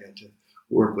ZinZanni, I got to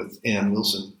work with Ann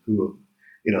Wilson, who,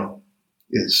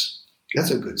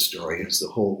 that's a good story. It's the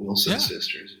whole Wilson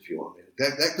sisters, if you want me to.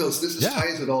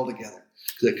 Ties it all together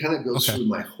because it kind of goes through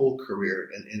my whole career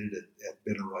and ended at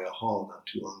Benaroya Hall not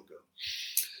too long ago.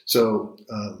 So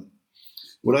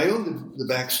when I owned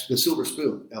the Silver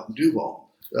Spoon out in Duval,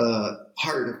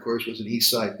 Heart, of course, was an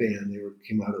East Side band. They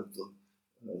came out of the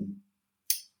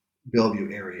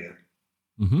Bellevue area,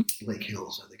 Lake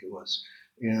Hills, I think it was.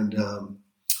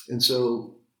 And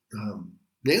so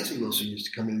Nancy Wilson used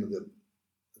to come into the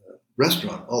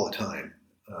restaurant all the time,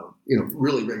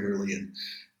 really regularly, and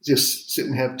just sit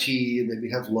and have tea and maybe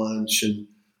have lunch. And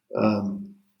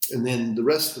then the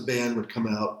rest of the band would come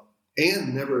out.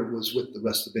 Ann never was with the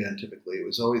rest of the band typically. It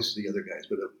was always the other guys.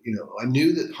 But, I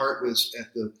knew that Hart was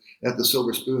at the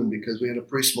Silver Spoon because we had a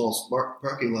pretty small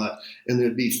parking lot, and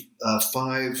there'd be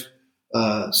 5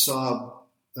 Saab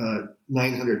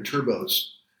 900 turbos,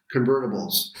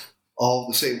 convertibles, all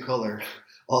the same color,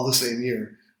 all the same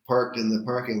year, parked in the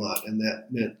parking lot. And that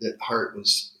meant that Hart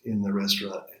was in the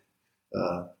restaurant.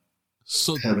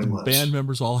 So the band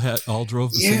members all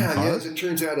drove the same car? Yeah, as it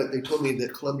turns out, they told me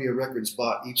that Columbia Records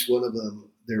bought each one of them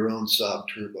their own Saab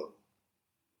Turbo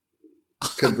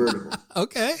convertible.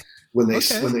 Okay. When they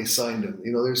signed them,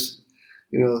 there's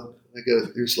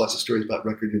there's lots of stories about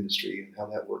record industry and how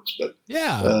that works, but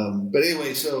but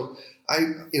anyway, so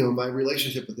my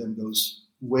relationship with them goes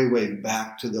way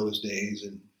back to those days,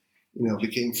 and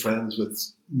became friends with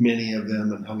many of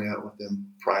them and hung out with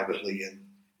them privately and.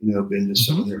 Been to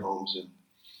some of their homes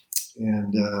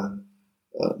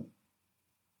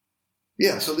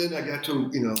so then I got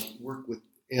to, work with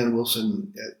Ann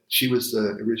Wilson. She was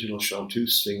the original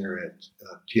chanteuse singer at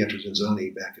Teatro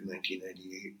ZinZanni back in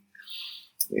 1998.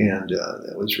 And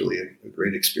that was really a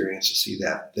great experience to see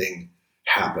that thing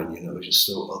happen. It was just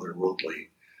so otherworldly,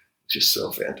 just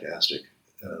so fantastic.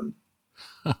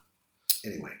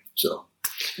 Anyway, so.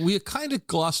 We kind of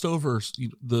glossed over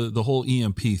the whole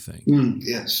EMP thing.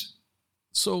 Yes.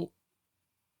 So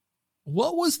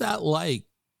what was that like?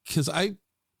 Because what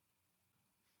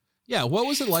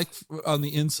was it like on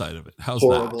the inside of it? How's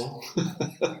horrible.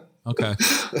 That? Okay.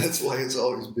 That's why it's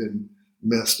always been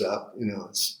messed up. It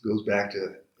goes back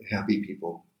to happy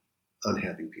people,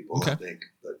 unhappy people, okay. I think,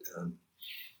 but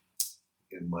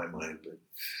in my mind, but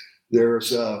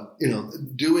there's,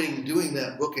 doing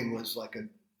that booking was like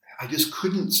I just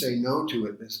couldn't say no to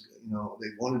it. They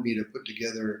wanted me to put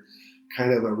together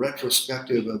kind of a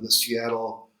retrospective of the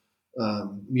Seattle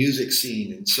music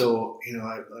scene. And so,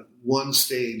 at one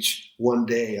stage, one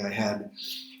day I had,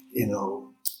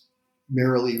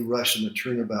 Marilee Rush and the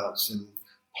Turnabouts and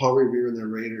Paul Revere and the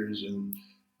Raiders and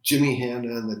Jimmy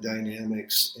Hanna and the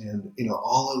Dynamics and,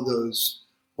 all of those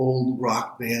old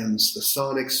rock bands. The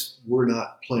Sonics were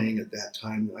not playing at that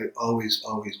time. I always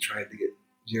tried to get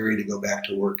Jerry to go back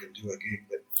to work and do a gig,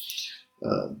 but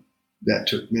that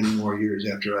took many more years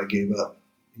after I gave up.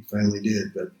 He finally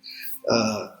did, but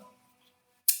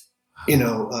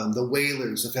The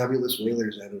Wailers, the Fabulous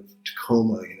Wailers out of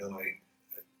Tacoma.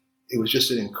 It was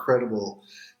just an incredible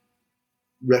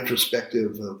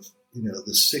retrospective of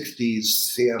the '60s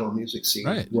Seattle music scene.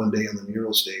 Right. One day on the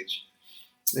mural stage,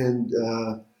 and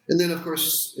then of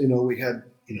course we had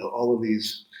all of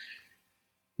these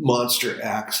monster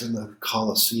acts in the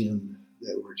Coliseum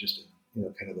that were just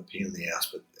kind of a pain in the ass,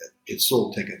 but it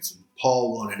sold tickets, and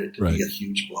Paul wanted it to be a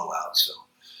huge blowout. So,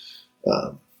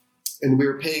 and we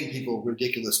were paying people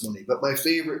ridiculous money. But my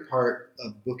favorite part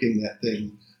of booking that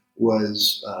thing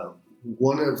was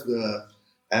one of the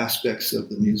aspects of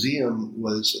the museum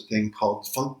was a thing called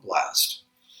Funk Blast,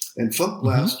 and Funk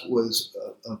Blast was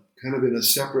a kind of in a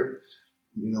separate,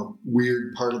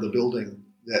 weird part of the building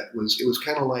it was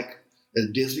kind of like a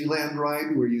Disneyland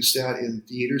ride where you sat in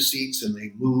theater seats and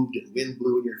they moved and wind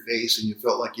blew in your face and you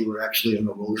felt like you were actually on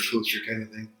a roller coaster kind of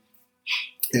thing.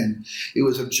 And it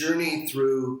was a journey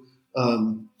through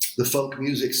the funk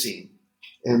music scene.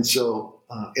 And so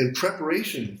in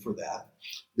preparation for that,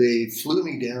 they flew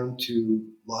me down to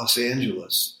Los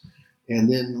Angeles and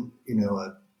then,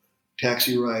 a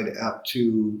taxi ride out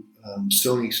to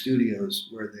Sony Studios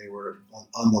where they were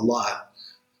on the lot.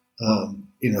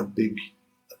 Big.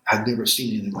 I'd never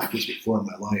seen anything like this before in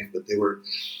my life, but they were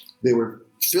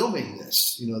filming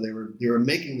this. They were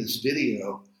making this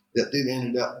video that then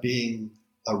ended up being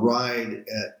a ride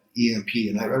at EMP.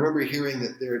 And I remember hearing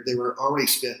that they were already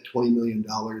spent $20 million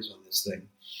on this thing,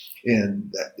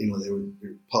 and that they were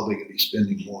probably going to be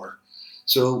spending more.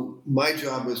 So my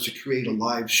job was to create a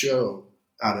live show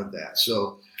out of that.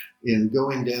 So in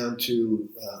going down to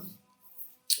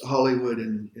Hollywood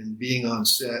and being on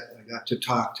set, I got to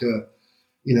talk to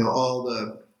all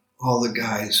the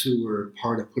guys who were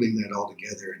part of putting that all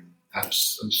together. And I'm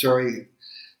sorry,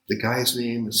 the guy's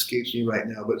name escapes me right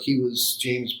now, but he was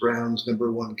James Brown's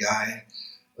 #1 guy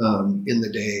in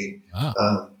the day,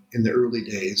 in the early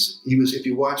days. He was, if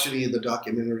you watch any of the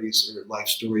documentaries or life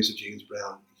stories of James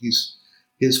Brown,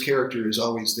 his character is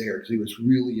always there because he was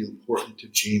really important to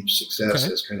James' success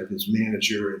as kind of his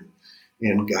manager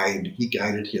and guide. He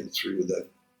guided him through the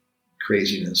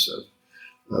craziness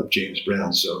of James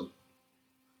Brown. So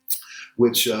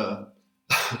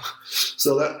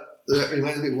that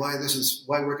reminds me why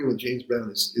working with James Brown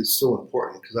is so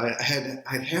important, because I'd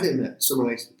had him at Summer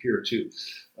Nights at the Pier too.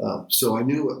 So I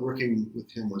knew what working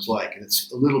with him was like, and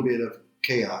it's a little bit of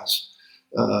chaos.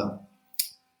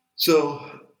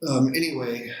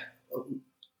 Anyway,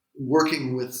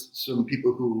 working with some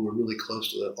people who were really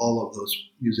close to all of those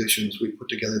musicians, we put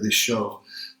together this show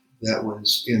that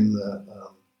was in the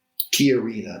Key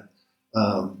Arena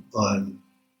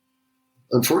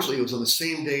unfortunately, it was on the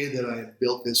same day that I had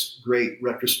built this great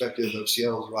retrospective of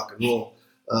Seattle's rock and roll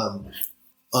on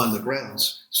the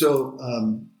grounds. So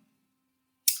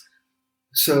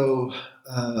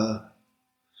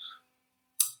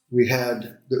we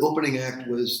had the opening act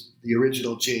was the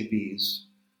original JBs,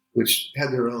 which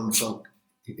had their own funk,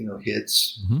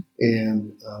 hits,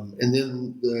 and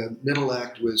then the middle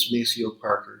act was Maceo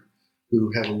Parker,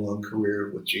 who had a long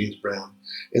career with James Brown.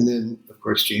 And then, of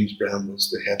course, James Brown was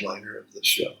the headliner of the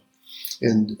show.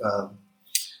 And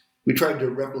we tried to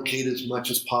replicate as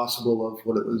much as possible of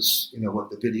what it was, what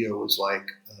the video was like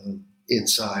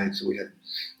inside. So we had,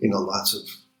 lots of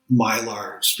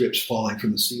Mylar strips falling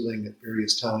from the ceiling at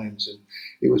various times. And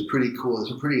it was pretty cool. It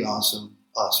was a pretty awesome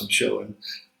show. And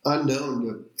unknown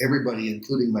to everybody,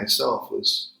 including myself,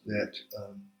 was that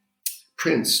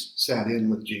Prince sat in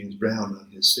with James Brown on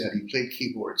his set. He played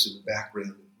keyboards in the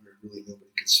background where really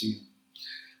nobody could see him.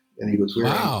 And he was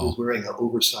wearing an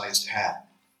oversized hat.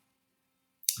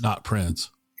 Not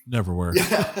Prince. Never wear.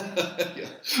 Yeah.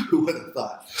 Who would have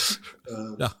thought?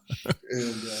 No.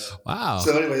 Wow.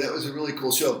 So anyway, that was a really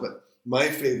cool show. But my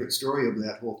favorite story of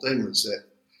that whole thing was that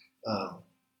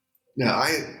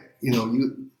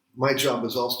my job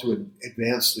was also to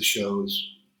advance the shows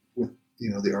with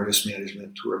the artist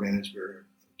management, tour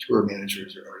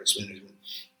managers or artist management.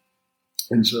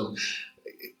 And so,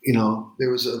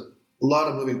 there was a lot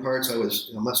of moving parts. I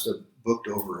must have booked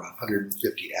over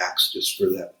 150 acts just for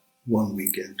that one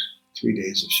weekend, 3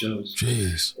 days of shows.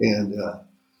 Jeez. And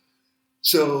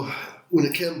so when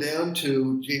it came down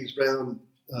to James Brown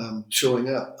showing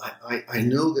up, I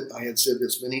know that I had said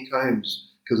this many times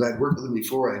because I'd worked with him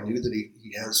before. I knew that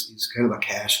he's kind of a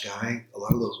cash guy. A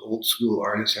lot of those old school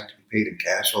artists have to be paid in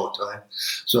cash all the time.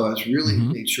 So I was really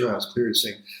made sure I was clear to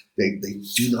say they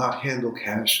do not handle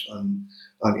cash on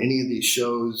any of these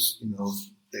shows.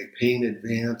 They pay in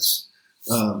advance.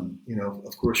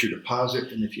 Of course, your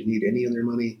deposit, and if you need any other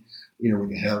money, we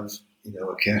can have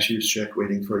a cashier's check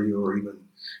waiting for you, or even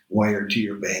wire to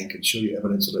your bank and show you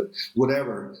evidence of it.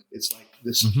 Whatever. It's like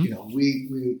this,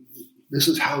 we this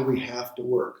is how we have to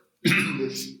work.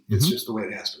 It's just the way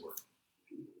it has to work.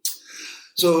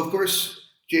 So, of course,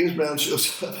 James Brown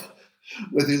shows up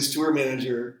with his tour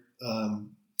manager,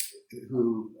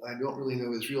 who I don't really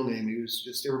know his real name. He was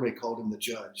just, everybody called him the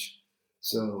judge.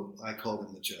 So I called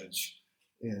him the judge.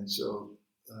 And so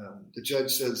the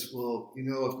judge says, well,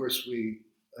 of course,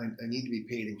 I need to be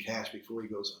paid in cash before he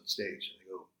goes on stage. And I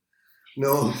go,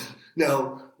 no,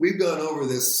 now we've gone over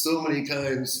this so many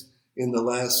times in the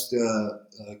last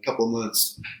couple of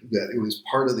months that it was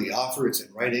part of the offer. It's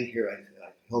in writing here. I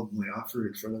held my offer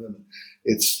in front of him.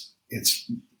 It's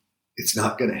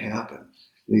not going to happen.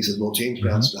 And he says, well, James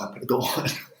Brown's not going to go on.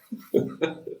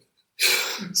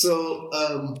 So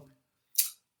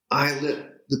I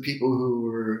let the people who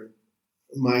were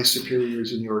my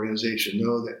superiors in the organization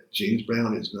know that James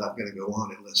Brown is not going to go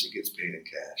on unless he gets paid in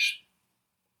cash.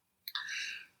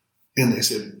 And they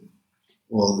said,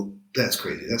 well, that's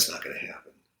crazy. That's not going to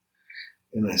happen.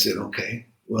 And I said, okay,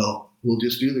 well, we'll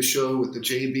just do the show with the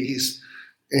JBs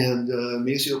and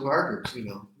Maceo Parker.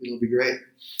 It'll be great.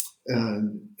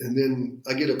 And then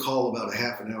I get a call about a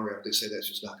half an hour after they say that's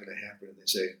just not going to happen. And they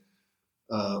say,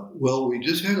 well, we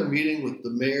just had a meeting with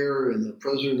the mayor and the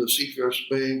president of Seafirst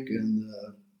Bank and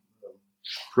the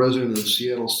president of the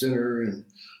Seattle Center, and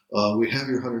we have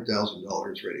your $100,000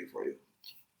 ready for you.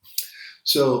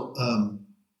 So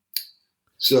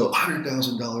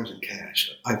 $100,000 in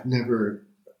cash. I've never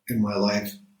in my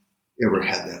life ever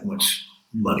had that much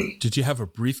money. Did you have a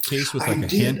briefcase with a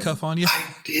handcuff on you?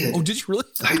 I did. Oh, did you really?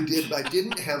 I did. I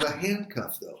didn't have a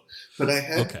handcuff though, but I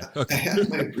had I had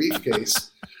my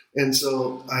briefcase, and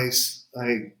so I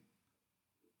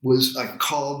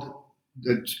called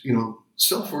the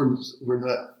cell phones were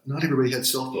not everybody had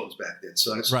cell phones back then,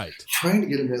 so I was trying to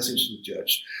get a message to the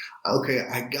judge. Okay,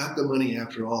 I got the money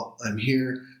after all. I'm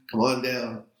here. Come on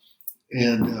down.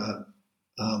 And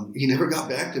he never got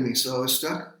back to me, so I was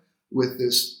stuck with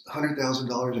this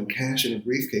 $100,000 in cash in a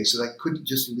briefcase that I couldn't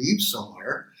just leave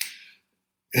somewhere.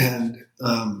 And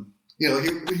when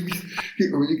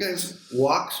you guys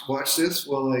watch this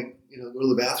while I go to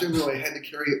the bathroom, I had to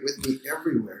carry it with me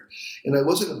everywhere. And I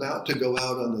wasn't about to go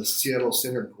out on the Seattle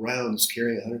Center grounds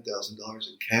carrying $100,000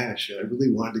 in cash. I really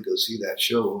wanted to go see that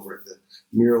show over at the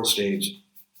mural stage.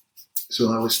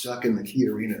 So I was stuck in the Key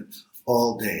Arena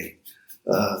all day,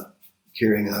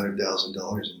 carrying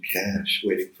 $100,000 in cash,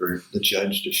 waiting for the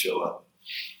judge to show up.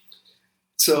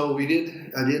 So I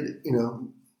did,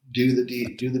 do the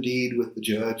deed with the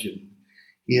judge, and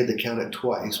he had to count it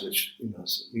twice, which,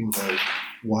 means I was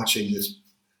watching this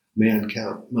man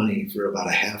count money for about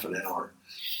a half an hour,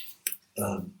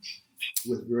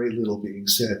 with very little being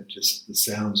said, just the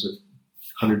sounds of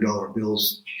 $100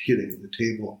 bills hitting the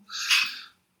table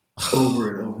over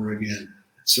and over again.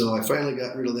 So I finally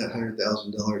got rid of that $100,000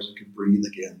 and could breathe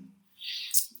again.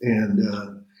 And,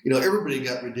 everybody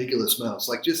got ridiculous amounts,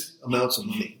 like just amounts of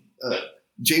money.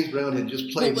 James Brown had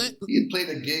just played, he had played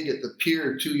a gig at the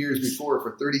Pier 2 years before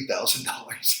for $30,000.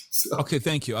 So. Okay,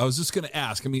 thank you. I was just going to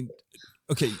ask.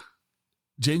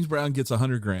 James Brown gets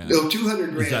 $100,000. No,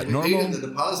 $200,000. Is that we normal? paid him the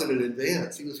deposit in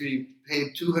advance. He was getting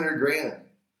paid $200,000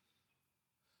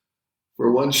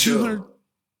 for one show.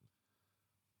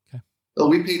 Okay. Oh,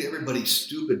 we paid everybody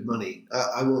stupid money.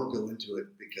 I won't go into it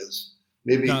because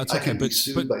maybe I can be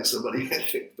sued by somebody, I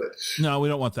think. But no, we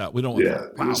don't want that. We don't want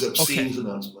that. Wow. It was obscene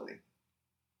amounts of money.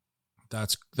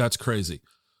 That's crazy.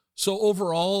 So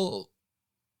overall,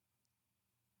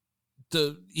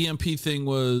 the EMP thing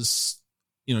was,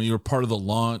 you were part of the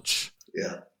launch.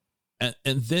 Yeah. And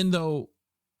then though,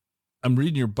 I'm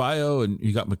reading your bio and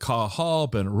you got McCaw Hall,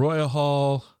 Benaroya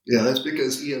Hall. Yeah, that's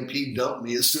because EMP dumped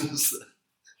me as soon as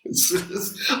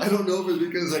I don't know if it's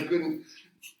because I couldn't,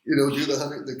 do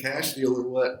the cash deal or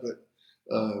what, but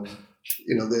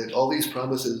all these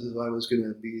promises that I was going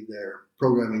to be their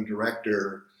programming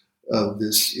director of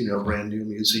this, brand new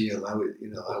museum. I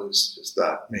was just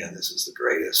thought, man, this is the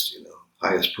greatest,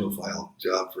 highest profile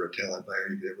job for a talent buyer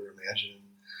you could ever imagine.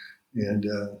 And,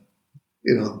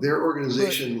 their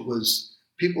organization was,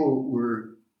 people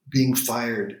were being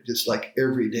fired just like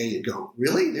every day. You go,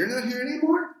 really? They're not here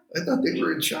anymore? I thought they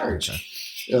were in charge.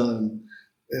 Okay.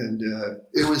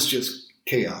 It was just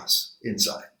chaos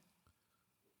inside,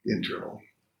 internal.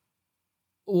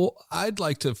 Well, I'd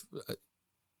like to,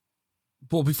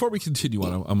 before we continue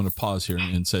on, I'm going to pause here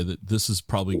and say that this is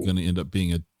probably going to end up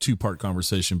being a 2-part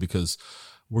conversation because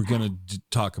we're going to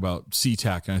talk about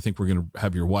SeaTac, and I think we're going to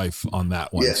have your wife on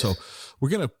that one. Yes. So we're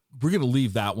going to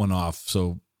leave that one off.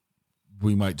 So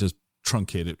we might just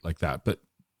truncate it like that. But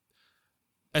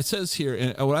it says here,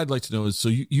 and what I'd like to know is, so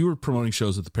you were promoting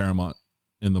shows at the Paramount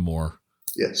in the Moore.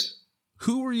 Yes.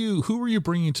 Who were you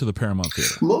bringing to the Paramount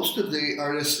Theater? Most of the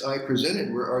artists I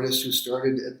presented were artists who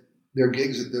started their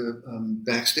gigs at the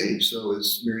backstage. So it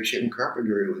was Mary Chapin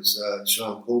Carpenter, it was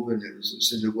Sean Colvin, it was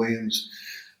Lucinda Williams,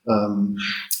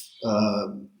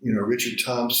 Richard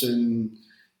Thompson,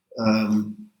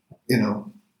 on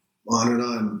and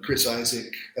on. Chris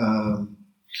Isaak.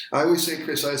 I always say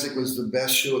Chris Isaak was the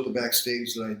best show at the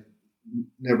backstage that I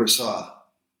never saw.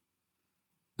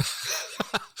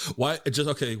 Why?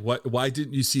 Why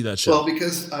didn't you see that show? Well,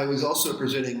 because I was also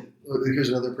presenting. Here's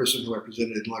another person who I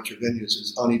presented at larger venues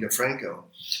is Ani DeFranco,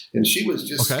 and she was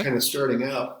just kind of starting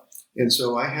out, and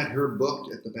so I had her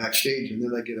booked at the backstage, and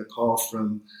then I get a call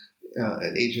from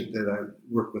an agent that I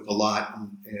work with a lot,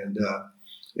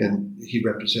 and he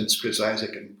represents Chris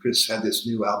Isaak, and Chris had this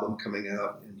new album coming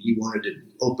out, and he wanted to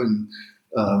open.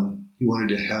 He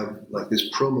wanted to have like this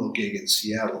promo gig in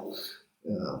Seattle.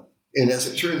 And as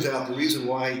it turns out, the reason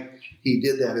why he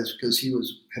did that is because he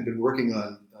had been working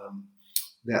on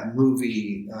that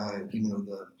movie,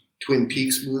 the Twin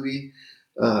Peaks movie,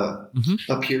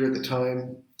 up here at the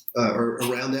time, or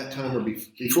around that time, or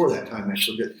before that time,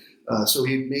 actually. But so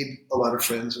he made a lot of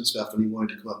friends and stuff, and he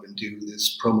wanted to come up and do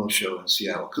this promo show in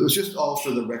Seattle. Because it was just all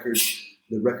for the record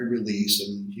release,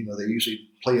 and they usually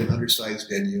play an undersized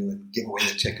venue and give away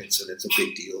the tickets, and it's a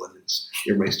big deal, and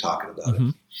everybody's talking about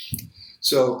it.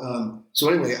 So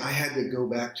anyway, I had to go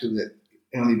back to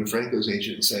Ani DeFranco's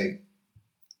agent and say,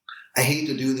 I hate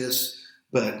to do this,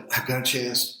 but I've got a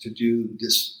chance to do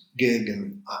this gig,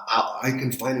 and I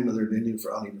can find another venue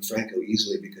for Ani DeFranco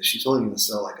easily because she's only going to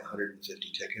sell like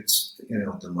 150 tickets,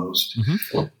 at the most.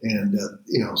 And,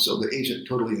 so the agent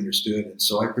totally understood. And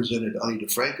so I presented Ani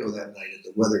DeFranco that night at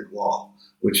the Weathered Wall,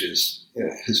 which is a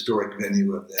historic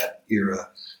venue of that era.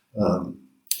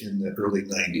 In the early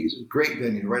 90s. A great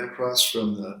venue right across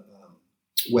from the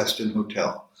Westin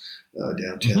Hotel,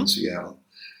 downtown Seattle.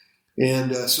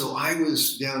 And so I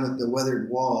was down at the Weathered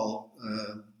Wall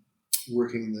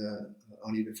working the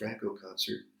Ani DeFranco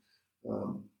concert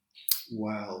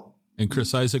while... And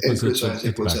Chris Isaak was at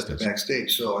the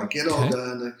backstage. So I get all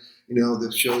done.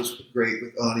 The show's great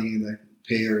with Ani, and I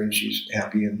pay her, and she's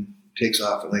happy and takes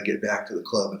off, and I get back to the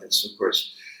club, and it's, of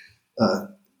course...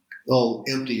 all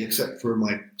empty except for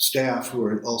my staff who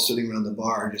are all sitting around the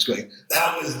bar just going,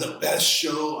 that was the best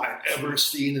show I've ever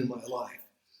seen in my life.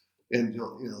 And,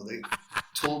 they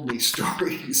told me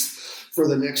stories for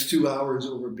the next 2 hours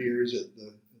over beers at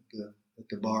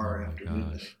the bar after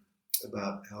midnight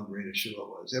about how great a show it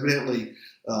was. Evidently,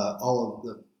 all of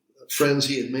the friends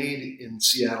he had made in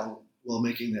Seattle while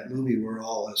making that movie were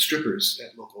all strippers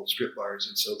at local strip bars.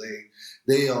 And so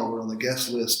they all were on the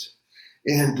guest list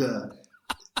and,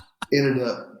 ended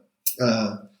up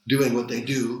doing what they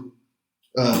do,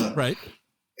 right?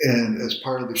 And as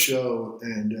part of the show,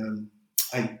 and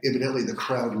evidently the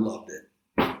crowd loved it.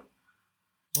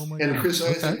 Oh my! And Chris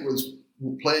Isaak was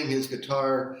playing his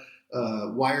guitar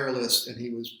wireless, and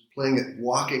he was playing it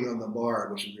walking on the bar,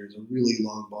 which is there's a really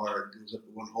long bar. It goes up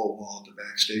one whole wall to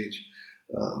backstage.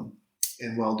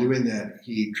 And while doing that,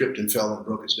 he tripped and fell and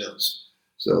broke his nose.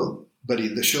 So, but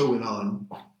the show went on,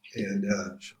 and.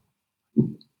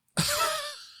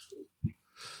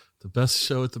 The best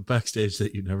show at the backstage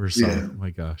that you never saw. Yeah. Oh my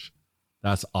gosh.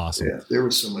 That's awesome. Yeah, there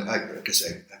was so much. Like I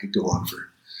said, I could go on for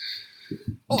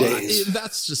days.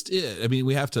 That's just it. I mean,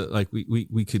 we have to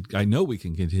we could. I know we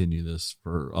can continue this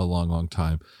for a long, long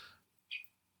time.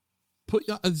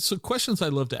 So questions I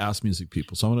love to ask music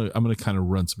people. So I'm gonna kind of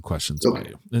run some questions by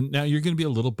you. And now you're going to be a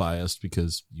little biased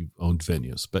because you've owned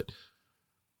venues, but.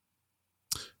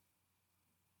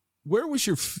 Where's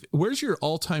your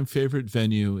all-time favorite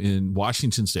venue in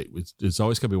Washington State? It's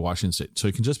always got to be Washington State. So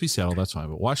it can just be Seattle. That's fine.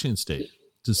 But Washington State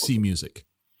to see music.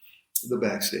 The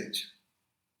backstage.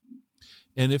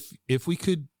 And if we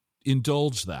could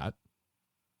indulge that,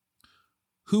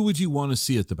 who would you want to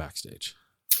see at the backstage?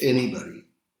 Anybody.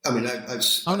 I mean,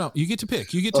 oh no, you get to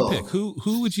pick. You get to pick.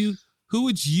 Who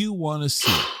would you want to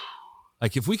see?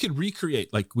 Like if we could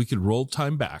recreate, like we could roll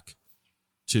time back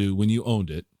to when you owned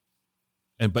it.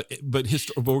 And but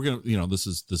we're gonna this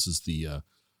is the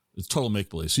it's total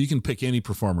make believe. So you can pick any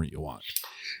performer you want.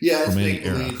 Yeah, from any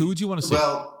era. Who would you want to see?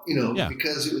 Well,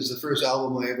 because it was the first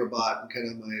album I ever bought, and kind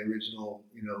of my original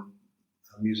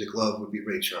music love would be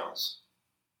Ray Charles.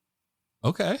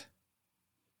 Okay.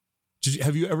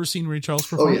 Have you ever seen Ray Charles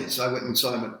perform? Oh yes, I went and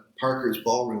saw him at Parker's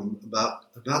Ballroom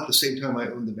about the same time I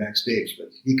owned the backstage. But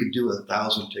he could do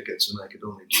 1,000 tickets, and I could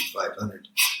only do 500.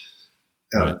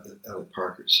 Out at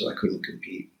Parker, so I couldn't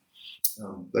compete.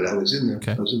 But I was in there.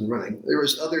 Okay. I was in the running. There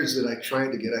was others that I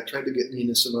tried to get. I tried to get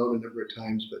Nina Simone a number of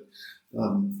times, but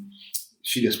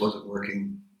she just wasn't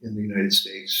working in the United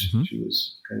States. Mm-hmm. She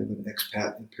was kind of an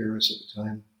expat in Paris at the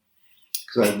time,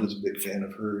 because I was a big fan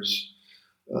of hers.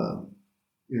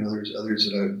 There's others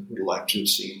that I would have liked to have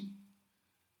seen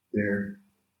there.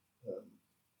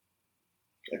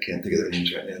 I can't think of their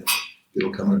names right now.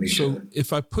 It'll come to me. So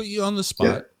if I put you on the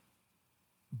spot,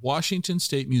 Washington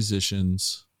State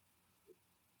musicians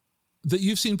that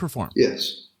you've seen perform.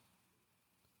 Yes.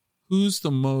 Who's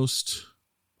the most,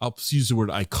 I'll use the word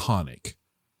iconic,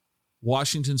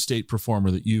 Washington State performer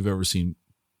that you've ever seen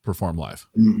perform live?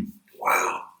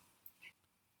 Wow.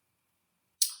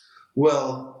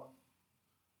 Well,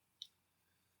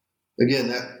 again,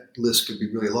 that list could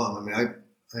be really long. I mean, I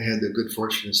had the good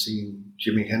fortune of seeing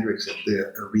Jimi Hendrix at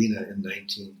the Arena in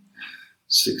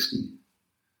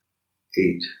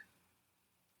 1968.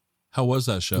 How was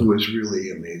that show? It was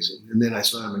really amazing. And then I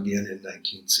saw him again in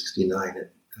 1969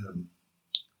 at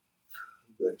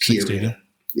the Key Arena.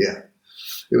 Yeah,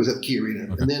 it was at Key Arena.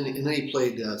 Okay. And then he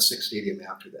played Six Stadium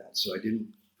after that. So I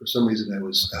didn't, for some reason, I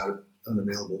was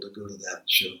unavailable to go to that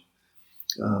show.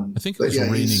 I think it was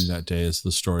raining that day is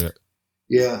the story.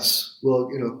 Yes. Well,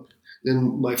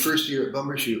 in my first year at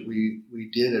Bumbershoot, we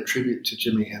did a tribute to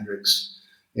Jimi Hendrix,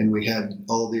 and we had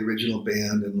all the original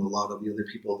band and a lot of the other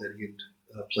people that he'd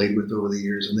played with over the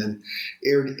years, and then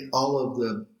aired all of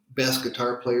the best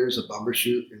guitar players at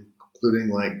Bumbershoot, including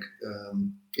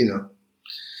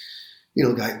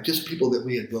just people that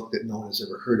we had booked that no one has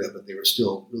ever heard of, but they were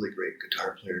still really great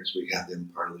guitar players. We had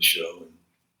them part of the show,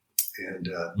 and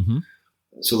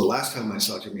so the last time I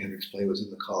saw Jimi Hendrix play was in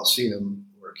the Coliseum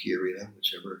or Key Arena,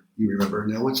 whichever you remember.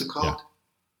 Now, what's it called?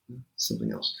 Yeah.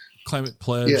 Something else. Climate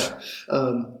Pledge. Yeah.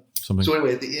 Something. So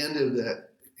anyway, at the end of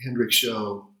that Hendrix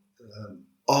show,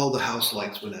 all the house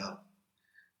lights went out,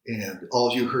 and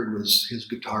all you heard was his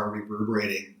guitar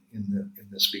reverberating in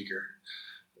the speaker.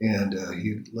 And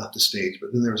he left the stage,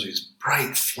 but then there was these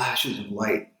bright flashes of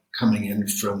light coming in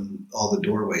from all the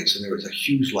doorways, and there was a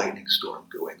huge lightning storm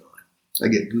going on. I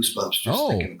get goosebumps just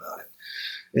thinking about it.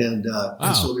 And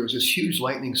so there was this huge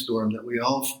lightning storm that we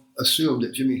all assumed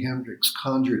that Jimi Hendrix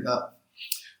conjured up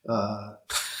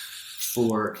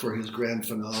for his grand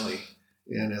finale.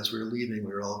 And as we were leaving,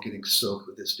 we were all getting soaked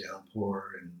with this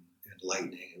downpour and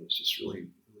lightning. It was just really,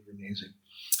 really amazing.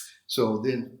 So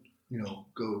then,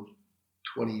 go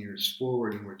 20 years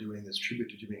forward, and we're doing this tribute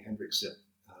to Jimi Hendrix at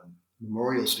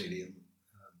Memorial Stadium,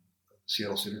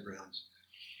 Seattle Center Grounds.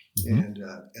 Mm-hmm. And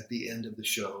at the end of the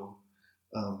show,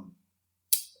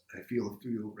 I feel a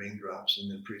few raindrops,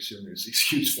 and then pretty soon there's these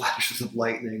huge flashes of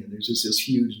lightning, and there's just this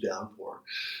huge downpour.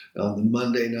 The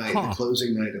Monday night, the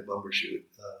closing night of Bumbershoot,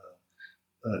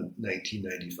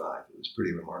 1995. It was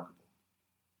pretty remarkable.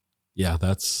 Yeah,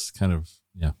 that's kind of,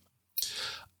 yeah.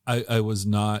 I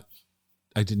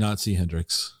did not see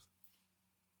Hendrix,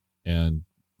 and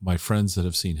my friends that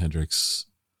have seen Hendrix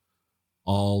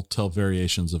all tell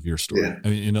variations of your story. Yeah. I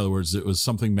mean, in other words, it was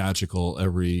something magical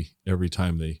every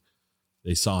time they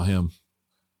saw him.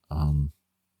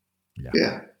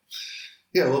 Yeah.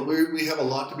 Well, we have a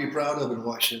lot to be proud of in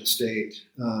Washington State.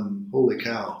 Holy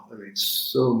cow! I mean,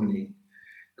 so many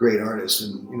great artists,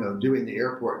 and doing the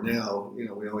airport now. We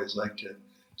always like to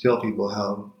tell people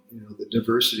how the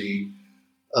diversity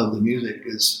of the music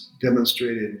is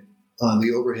demonstrated on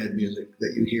the overhead music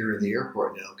that you hear in the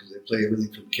airport now, because they play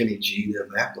everything from Kenny G to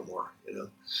Macklemore,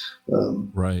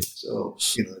 right. So,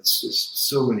 it's just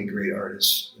so many great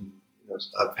artists. And,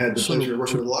 I've had the pleasure of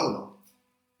working with a lot of them.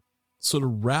 So to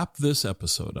wrap this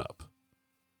episode up,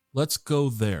 let's go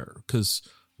there, because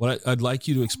what I'd like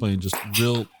you to explain just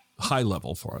real high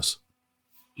level for us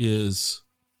is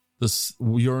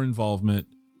your involvement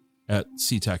at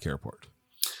SeaTac Airport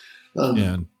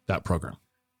and that program.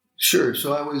 Sure.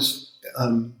 So I was,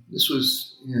 this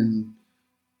was in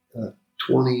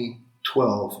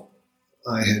 2012.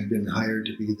 I had been hired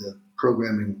to be the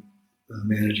programming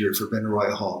manager for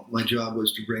Benaroya Hall. My job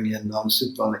was to bring in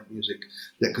non-symphonic music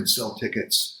that could sell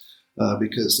tickets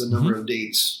because the number of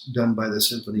dates done by the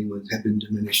symphony had been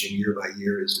diminishing year by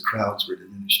year as the crowds were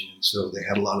diminishing. And so they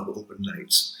had a lot of open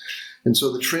nights. And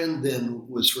so the trend then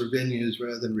was for venues,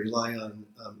 rather than rely on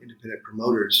independent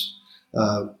promoters,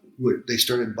 they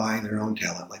started buying their own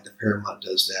talent, like the Paramount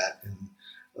does that. And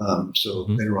so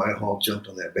Benaroya Hall jumped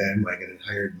on that bandwagon and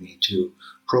hired me to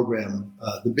program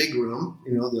the big room,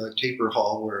 the taper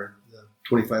hall where the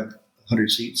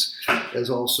 2,500 seats, as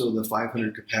also the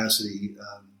 500 capacity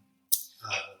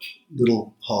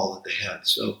little hall that they had.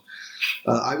 So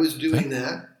I was doing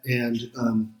that, and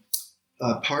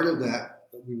part of that,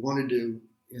 we wanted to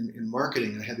in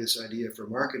marketing, I had this idea for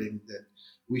marketing that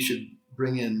we should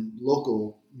bring in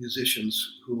local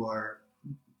musicians who are,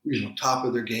 top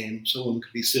of their game. Some of them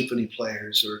could be symphony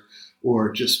players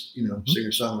or just,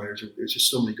 singer-songwriters. There's just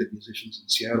so many good musicians in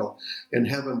Seattle, and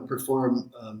have them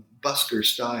perform busker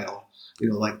style,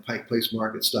 like Pike Place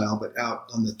Market style, but out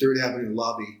on the 3rd Avenue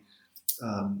lobby,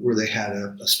 where they had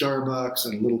a Starbucks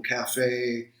and a little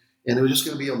cafe, and it was just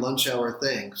going to be a lunch hour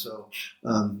thing. So,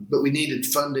 but we needed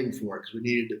funding for it because we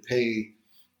needed to pay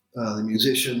the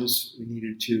musicians. We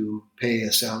needed to pay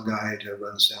a sound guy to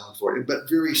run sound for it, but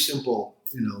very simple,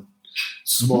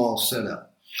 small setup.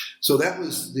 So that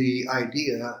was the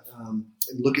idea.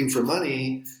 Looking for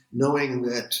money, knowing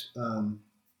that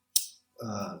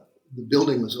the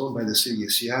building was owned by the city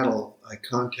of Seattle, I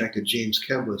contacted James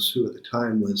Kevlis, who at the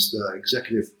time was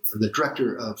the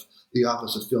director of the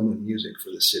Office of Film and Music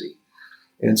for the city.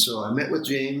 And so I met with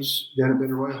James down at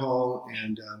Benaroya Hall,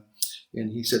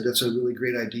 and he said, "That's a really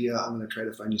great idea. I'm going to try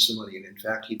to find you some money." And in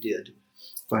fact, he did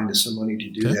find us some money to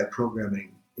do that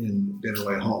programming in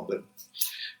Benaroya Hall. But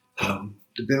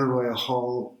the Benaroya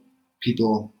Hall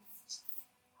people,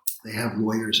 they have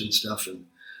lawyers and stuff, and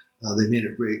they made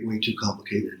it way too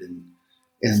complicated.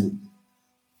 And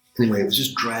anyway, it was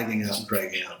just dragging out.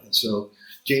 And so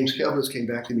James Kevlis came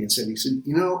back to me and said,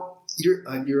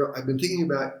 I've been thinking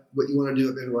about what you want to do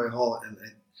at Benaroya Hall,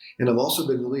 and I've also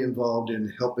been really involved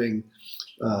in helping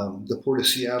the Port of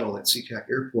Seattle at SeaTac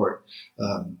Airport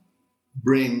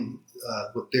bring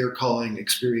what they're calling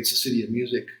Experience the City of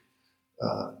Music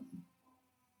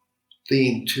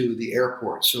theme to the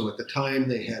airport. So at the time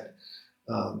they had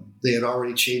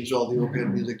already changed all the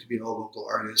overhead music to be all local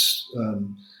artists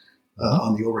on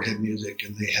the overhead music,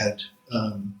 and they had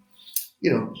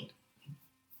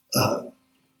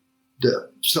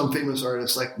some famous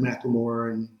artists like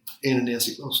Macklemore and Anna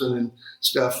Nancy Wilson and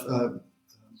stuff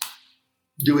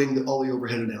doing all the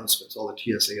overhead announcements, all the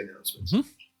TSA announcements. Mm-hmm.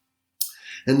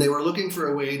 And they were looking for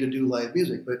a way to do live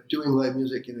music, but doing live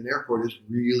music in an airport is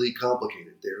really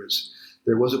complicated.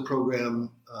 There was a program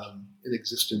in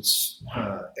existence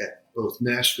at both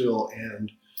Nashville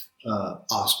and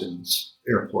Austin's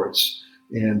airports,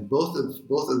 and both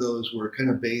of those were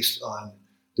kind of based on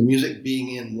the music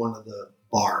being in one of the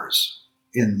bars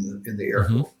in the airport.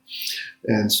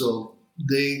 Mm-hmm. And so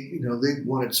they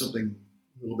wanted something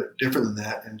a little bit different than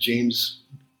that. And James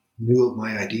knew of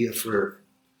my idea for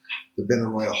the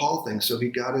Benaroya Hall thing. So he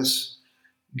got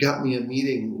me a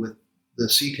meeting with the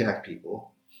SeaTac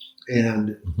people. And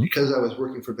mm-hmm. because I was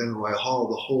working for Benaroya Hall,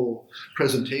 the whole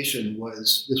presentation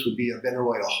was, this would be a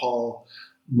Benaroya Hall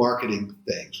marketing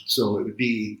thing. So it would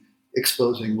be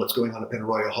exposing what's going on at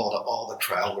Benaroya Hall to all the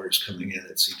travelers coming in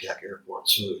at SeaTac Airport.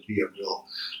 So it would be a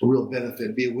real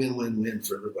benefit, be a win-win-win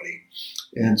for everybody.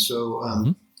 And so,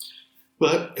 mm-hmm.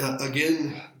 But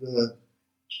again, the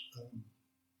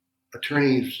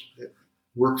attorneys that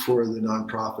work for the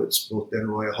nonprofits, both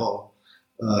Benaroya Hall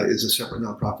is a separate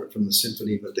nonprofit from the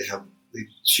symphony, but they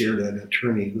shared an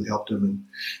attorney who helped them, and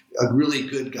a really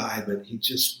good guy, but he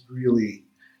just really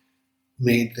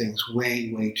made things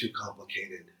way too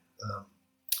complicated.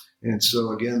 And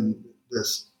so again,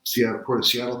 the Port of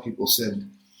Seattle people said,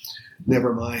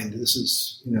 never mind, this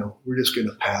is, we're just going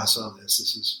to pass on this.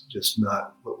 This is just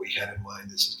not what we had in mind.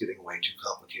 This is getting way too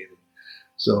complicated.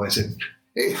 So I said,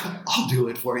 hey, I'll do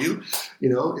it for you.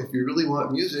 If you really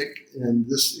want music, and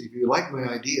if you like my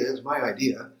idea, it's my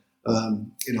idea.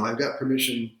 I've got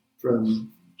permission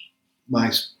from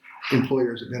my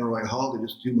employers at Benaroya Hall to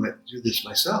just do this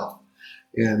myself.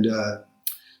 And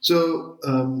so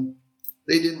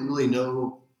they didn't really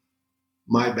know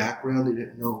my background. They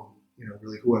didn't know,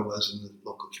 really who I was in the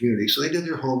local community. So they did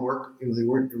their homework. They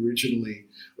weren't originally,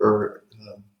 or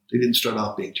they didn't start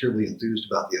off being terribly enthused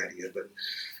about the idea. But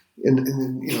and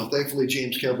then, thankfully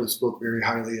James Kevlis spoke very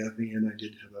highly of me, and I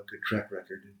did have a good track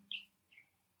record.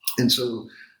 And so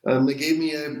they gave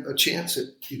me a chance at,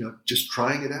 just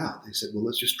trying it out. They said, well,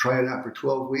 let's just try it out for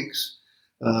 12 weeks.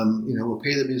 We'll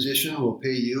pay the musician, we'll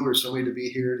pay you or somebody to be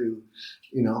here to,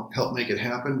 help make it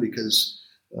happen, because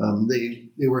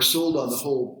they were sold on the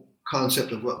whole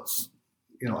concept of what,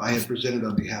 I had presented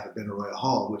on behalf of Benaroya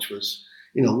Hall, which was,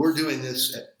 we're doing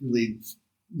this at really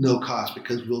no cost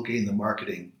because we'll gain the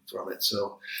marketing from it.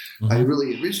 So mm-hmm. I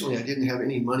didn't have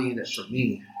any money in it for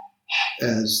me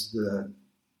as the,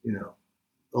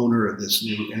 owner of this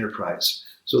new enterprise.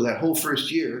 So that whole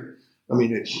first year,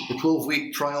 the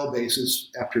 12-week trial basis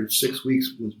after 6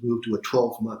 weeks was moved to a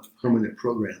 12-month permanent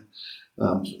program.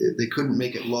 They couldn't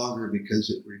make it longer because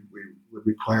it would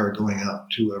require going out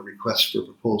to a request for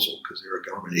proposal because they're a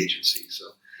government agency. So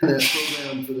that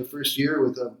program for the first year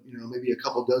with maybe a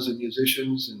couple dozen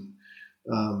musicians and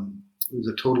It was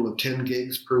a total of 10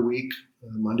 gigs per week,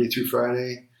 Monday through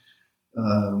Friday.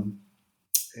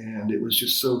 And it was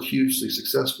just so hugely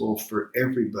successful for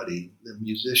everybody, the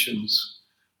musicians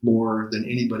more than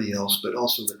anybody else, but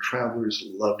also the travelers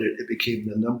loved it. It became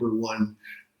the number one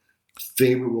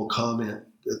favorable comment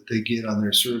that they get on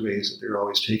their surveys that they're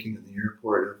always taking in the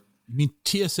airport. You mean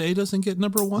TSA doesn't get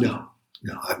number one? No,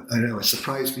 I know. It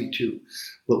surprised me too.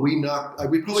 But we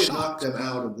probably knocked them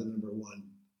out of the number one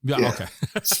okay.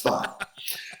 spot.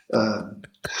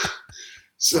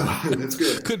 So that's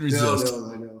good. Couldn't resist.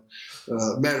 No, I know.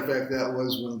 Matter of fact, that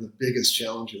was one of the biggest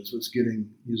challenges, was getting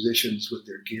musicians with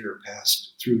their gear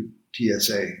passed through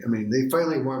TSA. I mean, they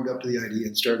finally warmed up to the idea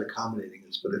and started accommodating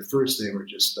us, but at first they were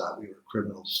just thought we were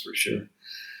criminals for sure.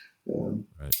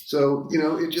 Right. So,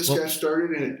 it just got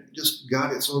started, and it just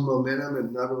got its own momentum.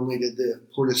 And not only did the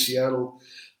Port of Seattle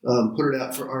put it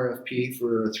out for RFP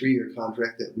for a 3-year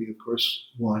contract that we, of course,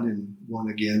 won and won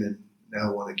again and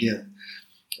now won again.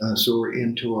 So we're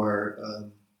into our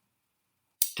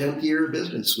 10th year of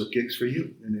business with Gigs for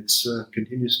You, and it's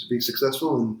continues to be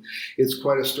successful, and it's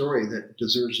quite a story that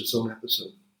deserves its own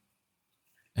episode.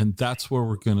 And that's where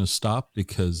we're going to stop,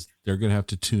 because they're going to have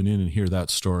to tune in and hear that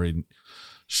story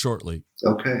shortly.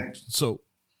 Okay. So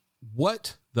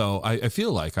what, though, I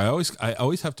feel like I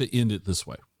always have to end it this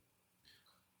way.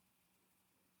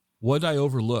 What did I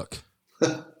overlook?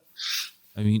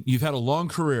 I mean, you've had a long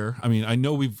career. I mean, I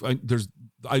know we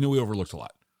overlooked a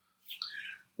lot.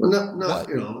 Well,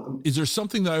 no, is there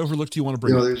something that I overlooked you want to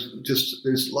bring up?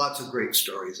 There's lots of great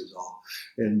stories is all.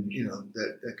 And,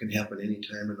 that can happen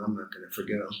anytime, and I'm not going to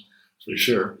forget them for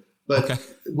sure. But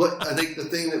What I think the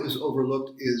thing that was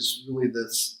overlooked is really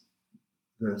this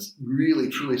really,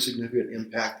 truly significant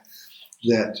impact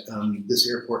that this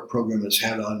airport program has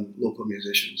had on local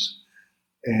musicians.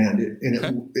 And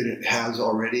it has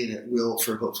already, and it will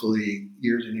for hopefully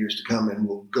years and years to come, and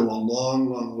will go a long,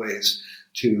 long ways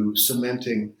to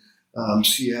cementing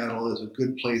Seattle as a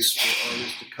good place for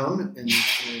artists to come and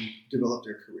develop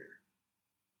their career.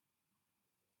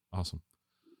 Awesome.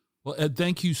 Well, Ed,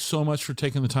 thank you so much for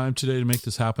taking the time today to make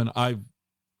this happen.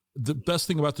 The best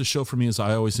thing about this show for me is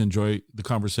I always enjoy the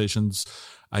conversations.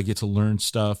 I get to learn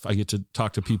stuff. I get to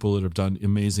talk to people that have done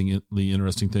amazingly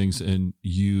interesting things, and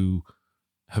you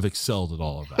have excelled at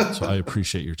all of that. So I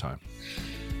appreciate your time.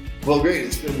 Well, great.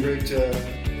 It's been great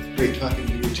talking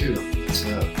to you too.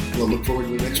 We'll look forward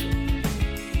to the next one.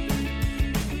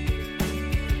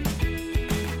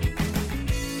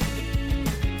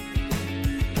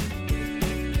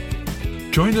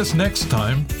 Join us next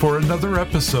time for another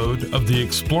episode of the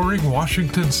Exploring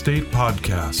Washington State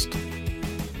podcast.